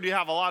we sure do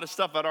have a lot of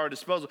stuff at our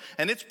disposal.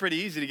 And it's pretty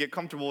easy to get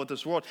comfortable with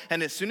this world.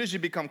 And as soon as you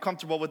become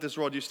comfortable with this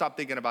world, you stop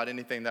thinking about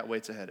anything that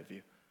waits ahead of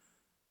you.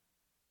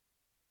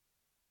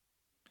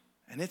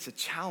 And it's a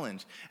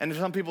challenge. And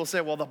some people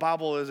say, well, the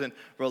Bible isn't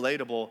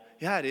relatable.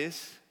 Yeah, it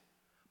is.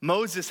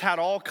 Moses had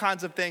all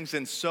kinds of things,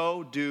 and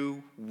so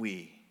do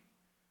we.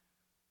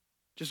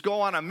 Just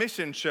go on a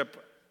mission trip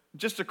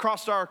just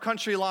across our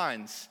country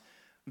lines.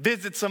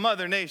 Visit some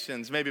other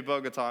nations, maybe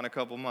Bogota in a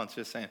couple months,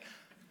 just saying.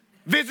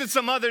 Visit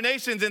some other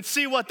nations and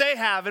see what they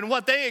have and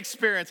what they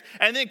experience,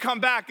 and then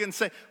come back and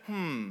say,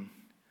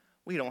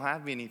 we don't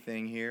have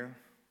anything here.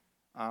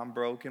 I'm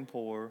broke and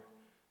poor.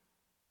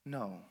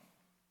 No,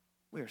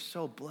 we are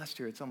so blessed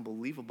here. It's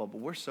unbelievable, but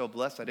we're so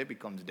blessed that it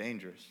becomes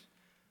dangerous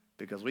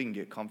because we can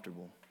get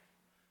comfortable.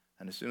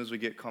 And as soon as we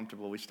get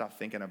comfortable, we stop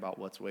thinking about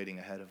what's waiting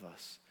ahead of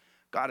us.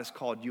 God has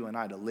called you and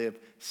I to live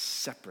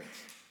separate.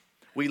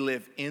 We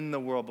live in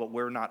the world, but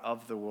we're not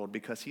of the world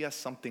because he has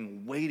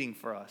something waiting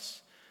for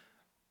us.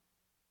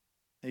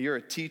 Now, you're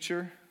a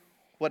teacher.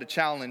 What a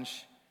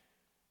challenge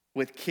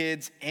with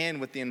kids and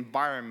with the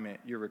environment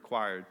you're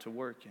required to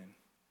work in.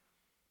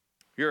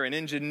 You're an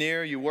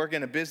engineer, you work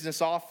in a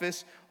business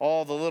office,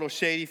 all the little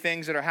shady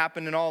things that are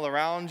happening all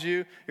around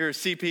you. You're a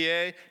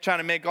CPA, trying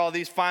to make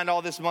find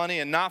all this money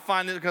and not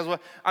find it because,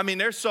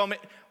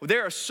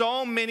 there are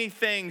so many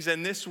things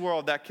in this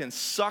world that can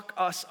suck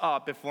us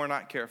up if we're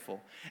not careful.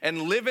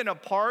 And living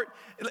apart,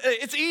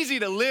 it's easy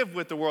to live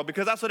with the world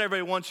because that's what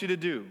everybody wants you to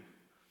do.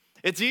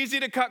 It's easy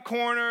to cut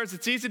corners,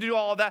 it's easy to do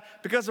all of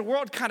that because the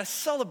world kind of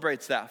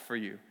celebrates that for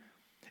you.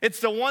 It's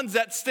the ones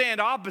that stand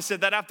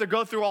opposite that have to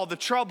go through all the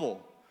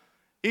trouble,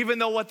 even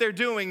though what they're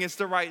doing is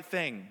the right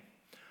thing.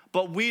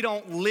 But we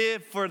don't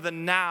live for the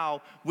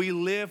now, we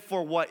live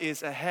for what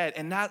is ahead.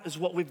 And that is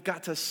what we've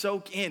got to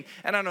soak in.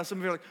 And I know some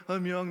of you are like,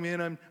 I'm young,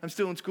 man, I'm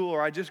still in school,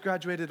 or I just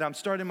graduated, I'm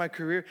starting my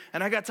career,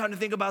 and I got time to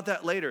think about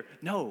that later.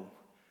 No,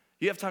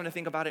 you have time to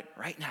think about it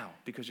right now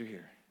because you're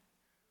here.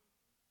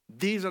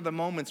 These are the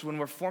moments when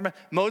we're formative.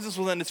 Moses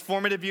was in his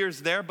formative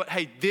years there, but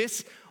hey,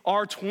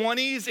 our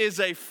 20s is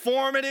a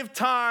formative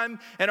time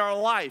in our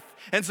life.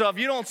 And so if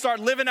you don't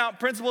start living out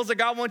principles that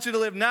God wants you to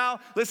live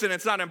now, listen,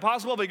 it's not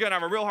impossible, but you're gonna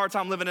have a real hard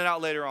time living it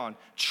out later on.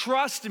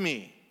 Trust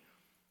me.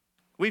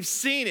 We've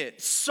seen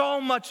it,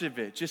 so much of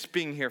it, just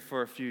being here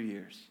for a few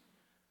years.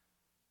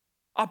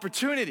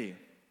 Opportunity.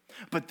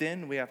 But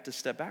then we have to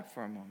step back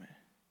for a moment.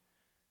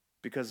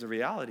 Because the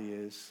reality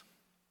is,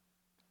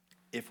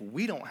 if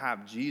we don't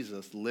have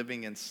Jesus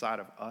living inside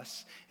of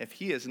us, if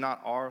he is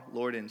not our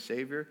Lord and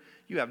Savior,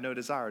 you have no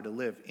desire to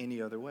live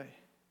any other way.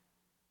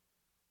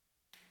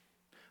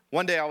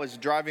 One day I was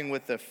driving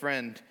with a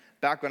friend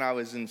back when I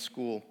was in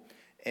school,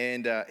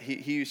 and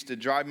he used to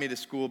drive me to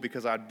school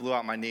because I blew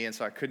out my knee, and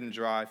so I couldn't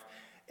drive.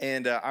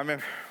 And I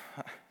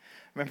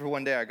remember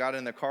one day I got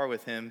in the car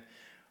with him.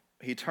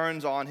 He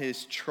turns on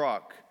his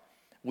truck.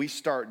 We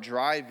start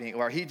driving,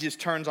 or he just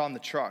turns on the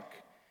truck,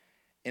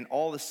 and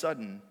all of a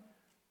sudden,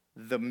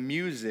 the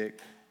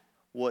music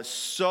was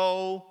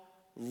so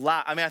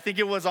loud. I think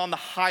it was on the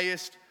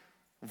highest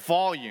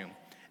volume.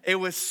 It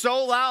was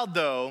so loud,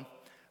 though.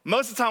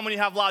 Most of the time when you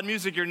have loud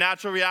music, your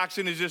natural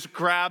reaction is just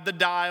grab the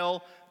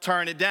dial,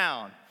 turn it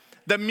down.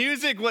 The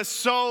music was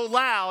so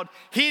loud,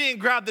 he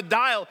didn't grab the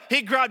dial,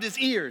 he grabbed his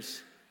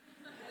ears.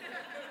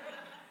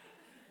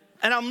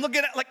 And I'm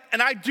looking at,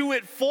 and I do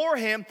it for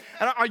him.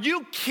 And are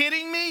you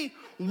kidding me?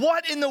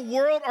 What in the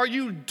world are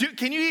you doing?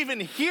 Can you even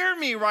hear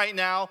me right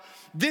now?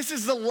 This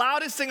is the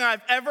loudest thing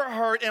I've ever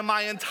heard in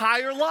my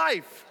entire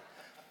life.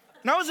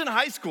 And I was in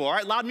high school, all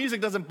right? Loud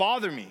music doesn't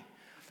bother me.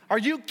 Are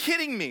you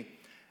kidding me?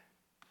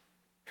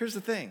 Here's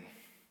the thing.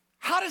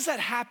 How does that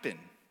happen?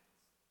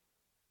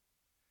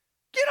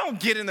 You don't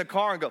get in the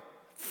car and go,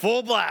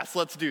 full blast,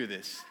 let's do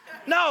this.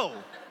 No.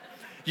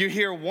 You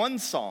hear one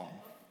song,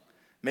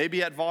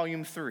 maybe at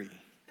volume 3.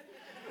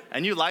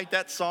 And you like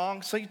that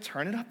song, so you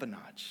turn it up a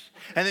notch.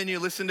 And then you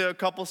listen to a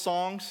couple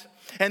songs,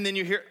 and then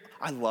you hear,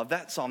 I love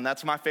that song,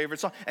 that's my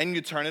favorite song. And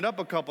you turn it up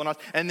a couple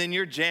notches, and then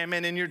you're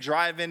jamming and you're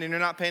driving and you're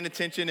not paying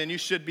attention, and you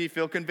should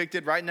feel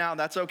convicted right now,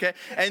 that's okay.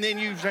 And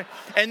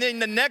then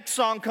the next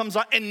song comes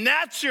on, and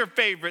that's your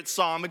favorite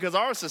song, because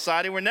our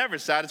society, we're never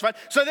satisfied.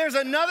 So there's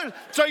another,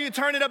 so you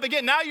turn it up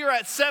again. Now you're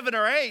at 7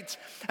 or 8,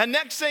 and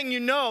next thing you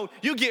know,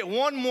 you get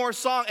one more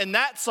song, and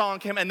that song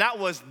came, and that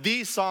was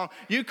the song.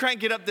 You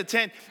crank it up to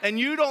 10, and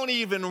you don't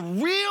even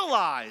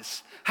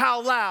realize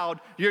how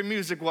loud your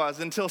music was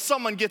until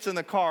someone gets in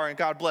the car, and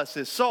God bless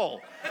his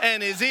soul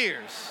and his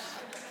ears.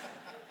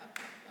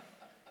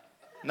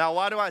 Now,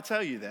 why do I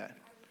tell you that?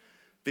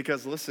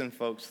 Because listen,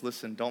 folks,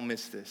 don't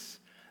miss this.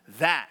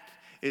 That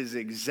is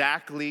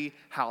exactly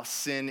how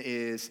sin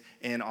is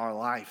in our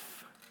life.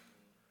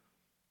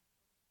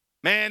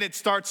 Man, it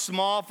starts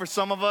small for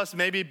some of us,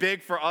 maybe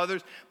big for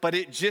others, but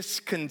it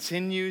just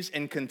continues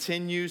and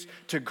continues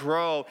to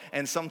grow,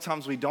 and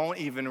sometimes we don't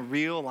even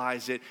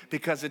realize it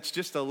because it's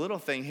just a little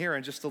thing here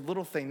and just a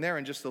little thing there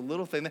and just a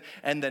little thing there,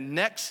 and the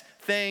next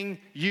thing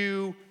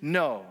you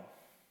know,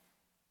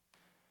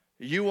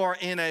 you are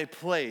in a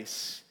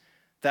place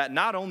that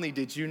not only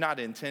did you not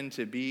intend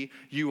to be,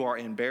 you are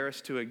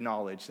embarrassed to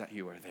acknowledge that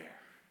you are there.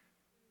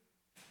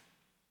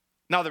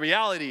 Now, the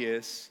reality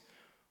is,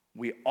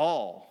 we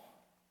all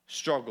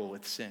struggle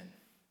with sin.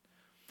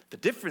 The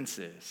difference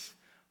is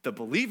the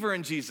believer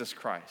in Jesus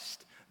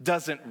Christ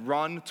doesn't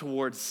run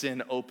towards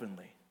sin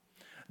openly.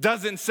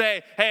 Doesn't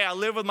say, hey, I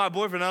live with my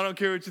boyfriend, I don't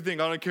care what you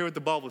think, I don't care what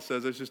the Bible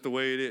says, that's just the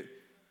way it is.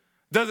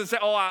 Doesn't say,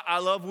 oh, I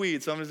love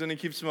weed, so I'm just gonna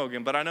keep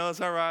smoking, but I know it's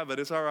all right,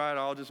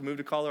 I'll just move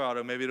to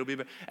Colorado, maybe it'll be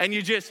better. And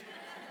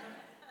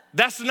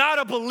that's not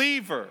a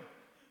believer.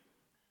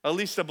 At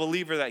least a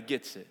believer that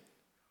gets it.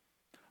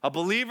 A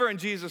believer in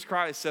Jesus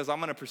Christ says, I'm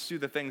gonna pursue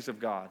the things of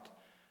God.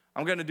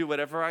 I'm going to do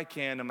whatever I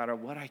can, no matter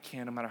what I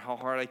can, no matter how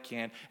hard I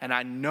can. And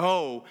I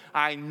know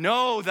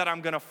that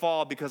I'm going to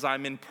fall because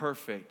I'm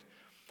imperfect.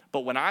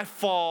 But when I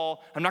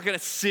fall, I'm not going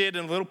to sit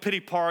in a little pity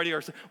party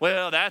or say,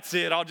 well, that's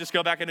it. I'll just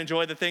go back and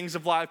enjoy the things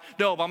of life.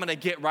 No, but I'm going to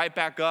get right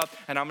back up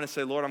and I'm going to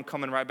say, Lord, I'm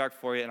coming right back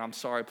for you and I'm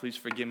sorry. Please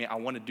forgive me. I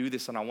want to do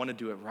this and I want to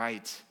do it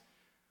right.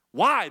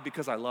 Why?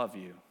 Because I love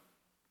you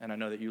and I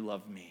know that you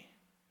love me.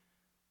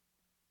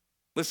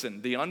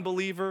 Listen, the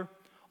unbeliever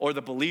or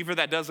the believer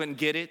that doesn't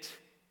get it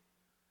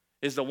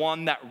is the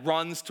one that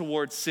runs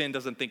towards sin,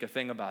 doesn't think a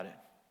thing about it,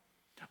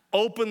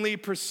 openly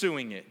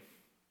pursuing it.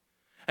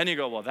 And you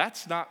go, well,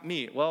 that's not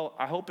me. Well,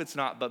 I hope it's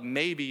not, but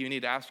maybe you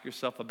need to ask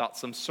yourself about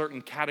some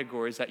certain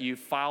categories that you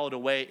filed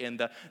away in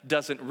the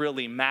doesn't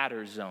really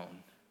matter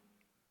zone.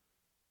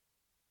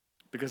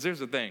 Because here's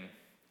the thing,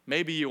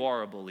 maybe you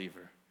are a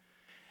believer,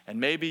 and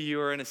maybe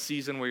you are in a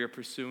season where you're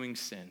pursuing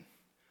sin.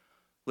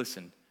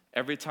 Listen,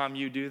 every time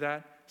you do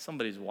that,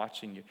 somebody's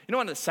watching you. You know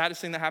what the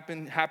saddest thing that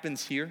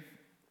happens here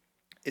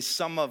is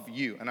some of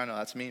you, and I know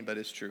that's mean, but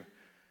it's true.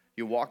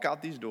 You walk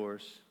out these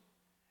doors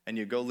and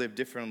you go live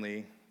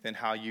differently than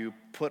how you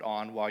put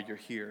on while you're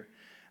here.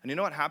 And you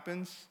know what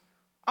happens?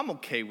 I'm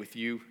okay with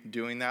you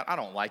doing that. I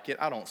don't like it.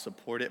 I don't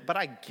support it, but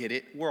I get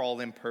it. We're all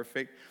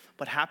imperfect.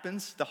 What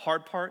happens, the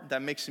hard part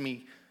that makes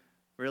me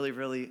really,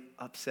 really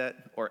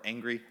upset or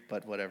angry,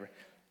 but whatever,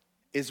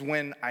 is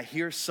when I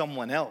hear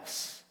someone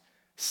else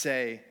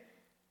say,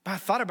 I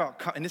thought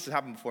about, and this has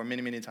happened before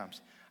many, many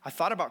times. I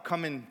thought about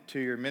coming to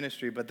your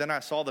ministry, but then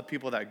I saw the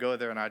people that go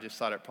there and I just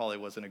thought it probably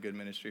wasn't a good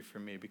ministry for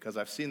me because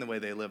I've seen the way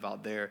they live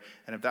out there.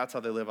 And if that's how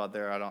they live out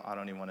there, I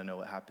don't even want to know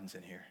what happens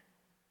in here.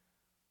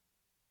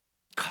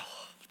 Oh,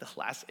 the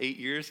last 8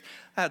 years,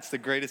 that's the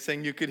greatest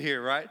thing you could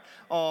hear, right?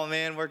 Oh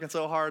man, working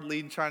so hard,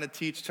 leading, trying to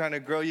teach, trying to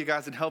grow you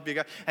guys and help you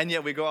guys. And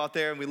yet we go out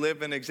there and we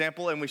live an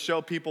example and we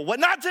show people what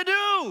not to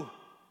do.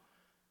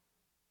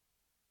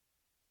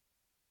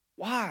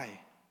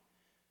 Why?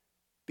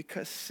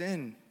 Because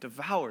sin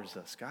devours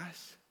us,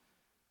 guys.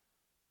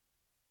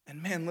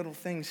 And man, little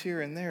things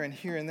here and there and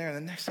here and there. And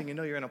the next thing you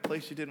know, you're in a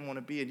place you didn't want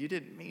to be. And you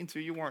didn't mean to,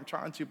 you weren't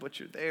trying to, but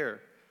you're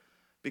there.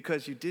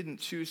 Because you didn't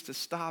choose to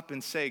stop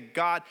and say,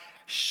 God,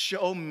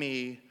 show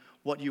me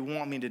what you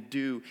want me to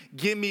do.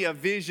 Give me a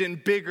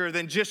vision bigger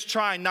than just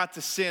trying not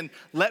to sin.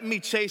 Let me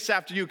chase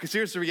after you. Because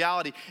here's the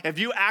reality. If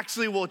you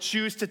actually will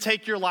choose to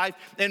take your life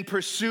and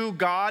pursue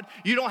God,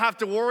 you don't have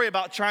to worry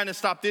about trying to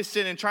stop this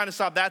sin and trying to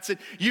stop that sin.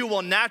 You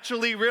will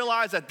naturally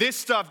realize that this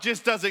stuff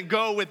just doesn't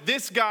go with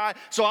this guy,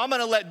 so I'm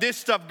going to let this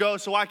stuff go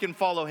so I can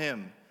follow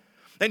him.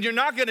 And you're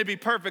not going to be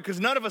perfect because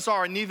none of us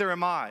are, and neither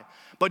am I.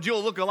 But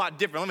you'll look a lot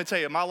different. Let me tell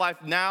you, my life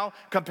now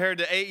compared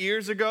to 8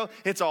 years ago,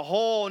 it's a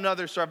whole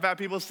nother story. In fact,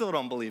 people still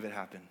don't believe it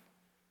happened.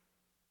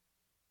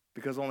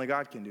 Because only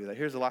God can do that.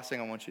 Here's the last thing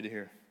I want you to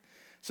hear.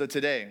 So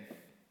today,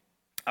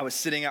 I was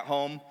sitting at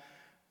home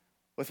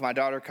with my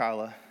daughter,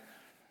 Kyla,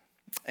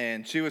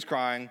 and she was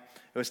crying.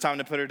 It was time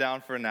to put her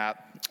down for a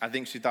nap. I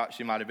think she thought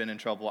she might have been in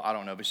trouble. I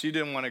don't know. But she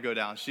didn't want to go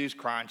down. She's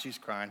crying.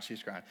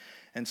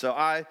 And so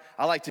I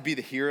like to be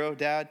the hero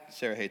dad.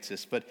 Sarah hates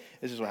this, but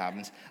this is what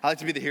happens. I like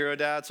to be the hero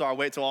dad, so I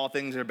wait till all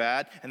things are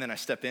bad, and then I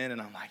step in, and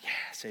I'm like, yeah,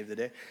 save the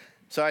day.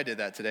 So I did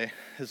that today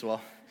as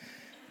well,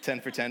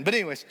 10 for 10. But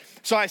anyways,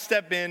 so I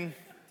step in,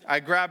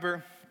 I grab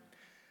her,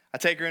 I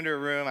take her into her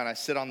room, and I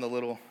sit on the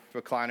little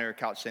recliner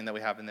couch thing that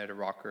we have in there to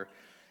rock her.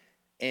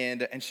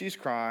 And she's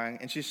crying,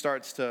 and she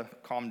starts to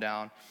calm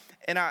down.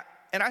 And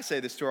I say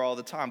this to her all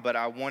the time, but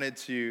I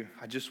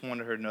just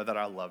wanted her to know that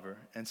I love her.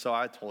 And so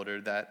I told her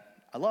that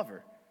I love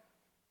her.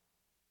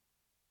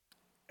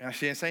 And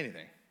she didn't say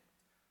anything.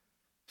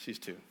 She's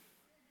 2.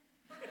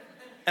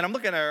 And I'm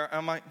looking at her, and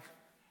I'm like,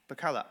 but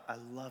Kyla, I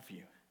love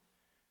you.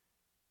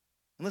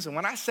 And listen,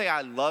 when I say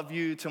I love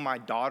you to my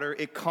daughter,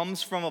 it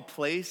comes from a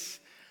place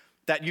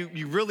that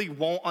you really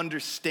won't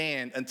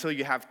understand until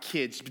you have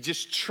kids. But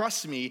just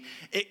trust me,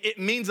 it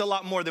means a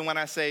lot more than when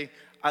I say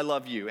I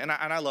love you. And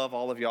I love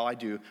all of y'all, I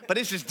do. But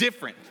it's just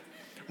different.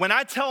 When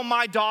I tell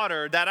my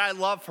daughter that I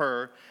love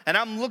her, and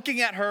I'm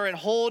looking at her and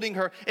holding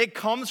her, it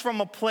comes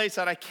from a place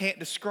that I can't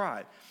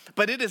describe.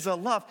 But it is a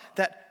love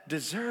that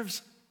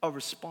deserves a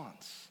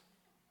response.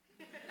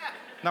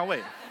 Now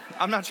wait,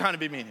 I'm not trying to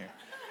be mean here.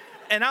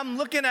 And I'm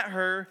looking at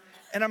her,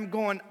 and I'm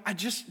going, I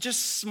just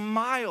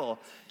smile.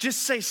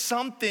 Just say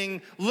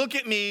something. Look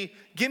at me.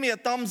 Give me a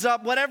thumbs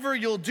up. Whatever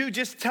you'll do,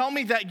 just tell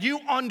me that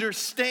you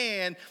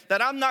understand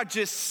that I'm not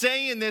just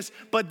saying this,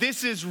 but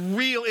this is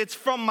real. It's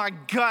from my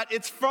gut.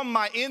 It's from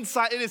my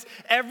inside. It is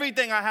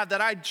everything I have,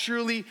 that I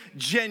truly,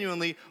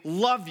 genuinely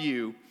love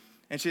you.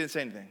 And she didn't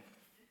say anything.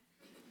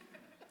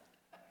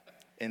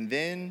 And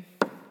then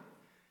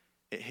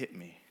it hit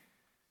me.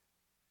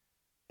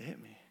 It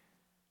hit me.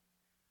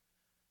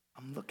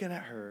 I'm looking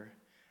at her,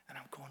 and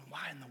I'm going,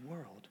 why in the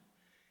world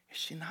is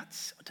she not,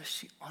 does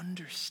she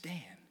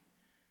understand?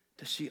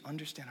 Does she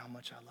understand how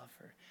much I love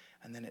her?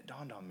 And then it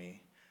dawned on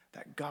me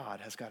that God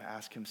has got to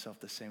ask himself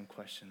the same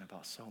question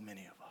about so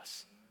many of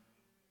us.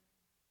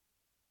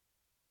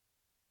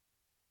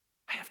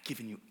 I have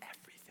given you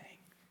everything.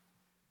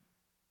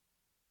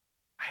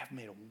 I have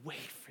made a way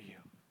for you.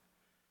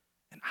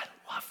 And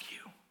I love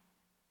you.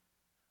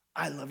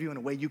 I love you in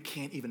a way you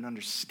can't even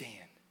understand.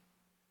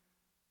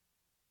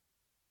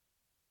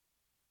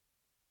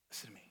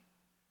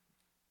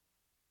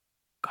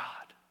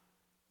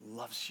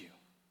 loves you.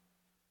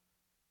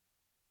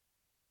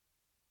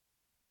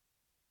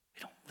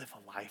 We don't live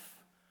a life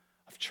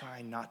of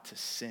trying not to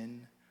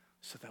sin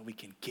so that we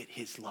can get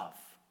his love.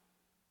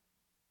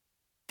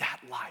 That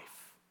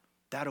life,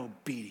 that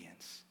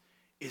obedience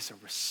is a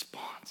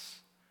response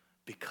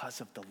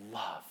because of the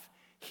love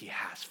he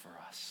has for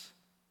us.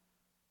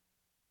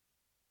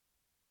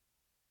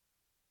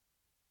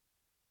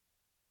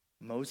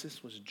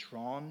 Moses was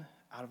drawn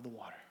out of the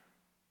water.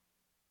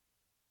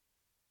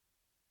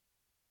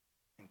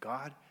 And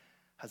God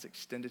has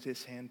extended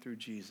his hand through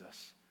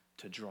Jesus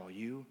to draw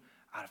you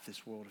out of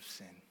this world of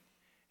sin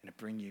and to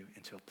bring you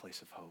into a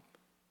place of hope.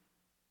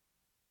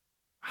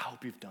 I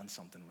hope you've done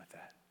something with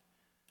that,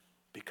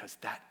 because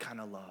that kind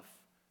of love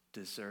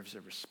deserves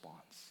a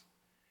response.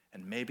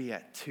 And maybe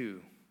at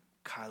 2,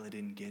 Kyla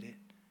didn't get it,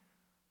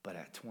 but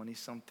at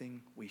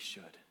 20-something, we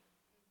should.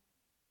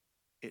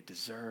 It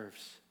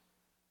deserves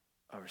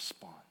a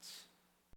response.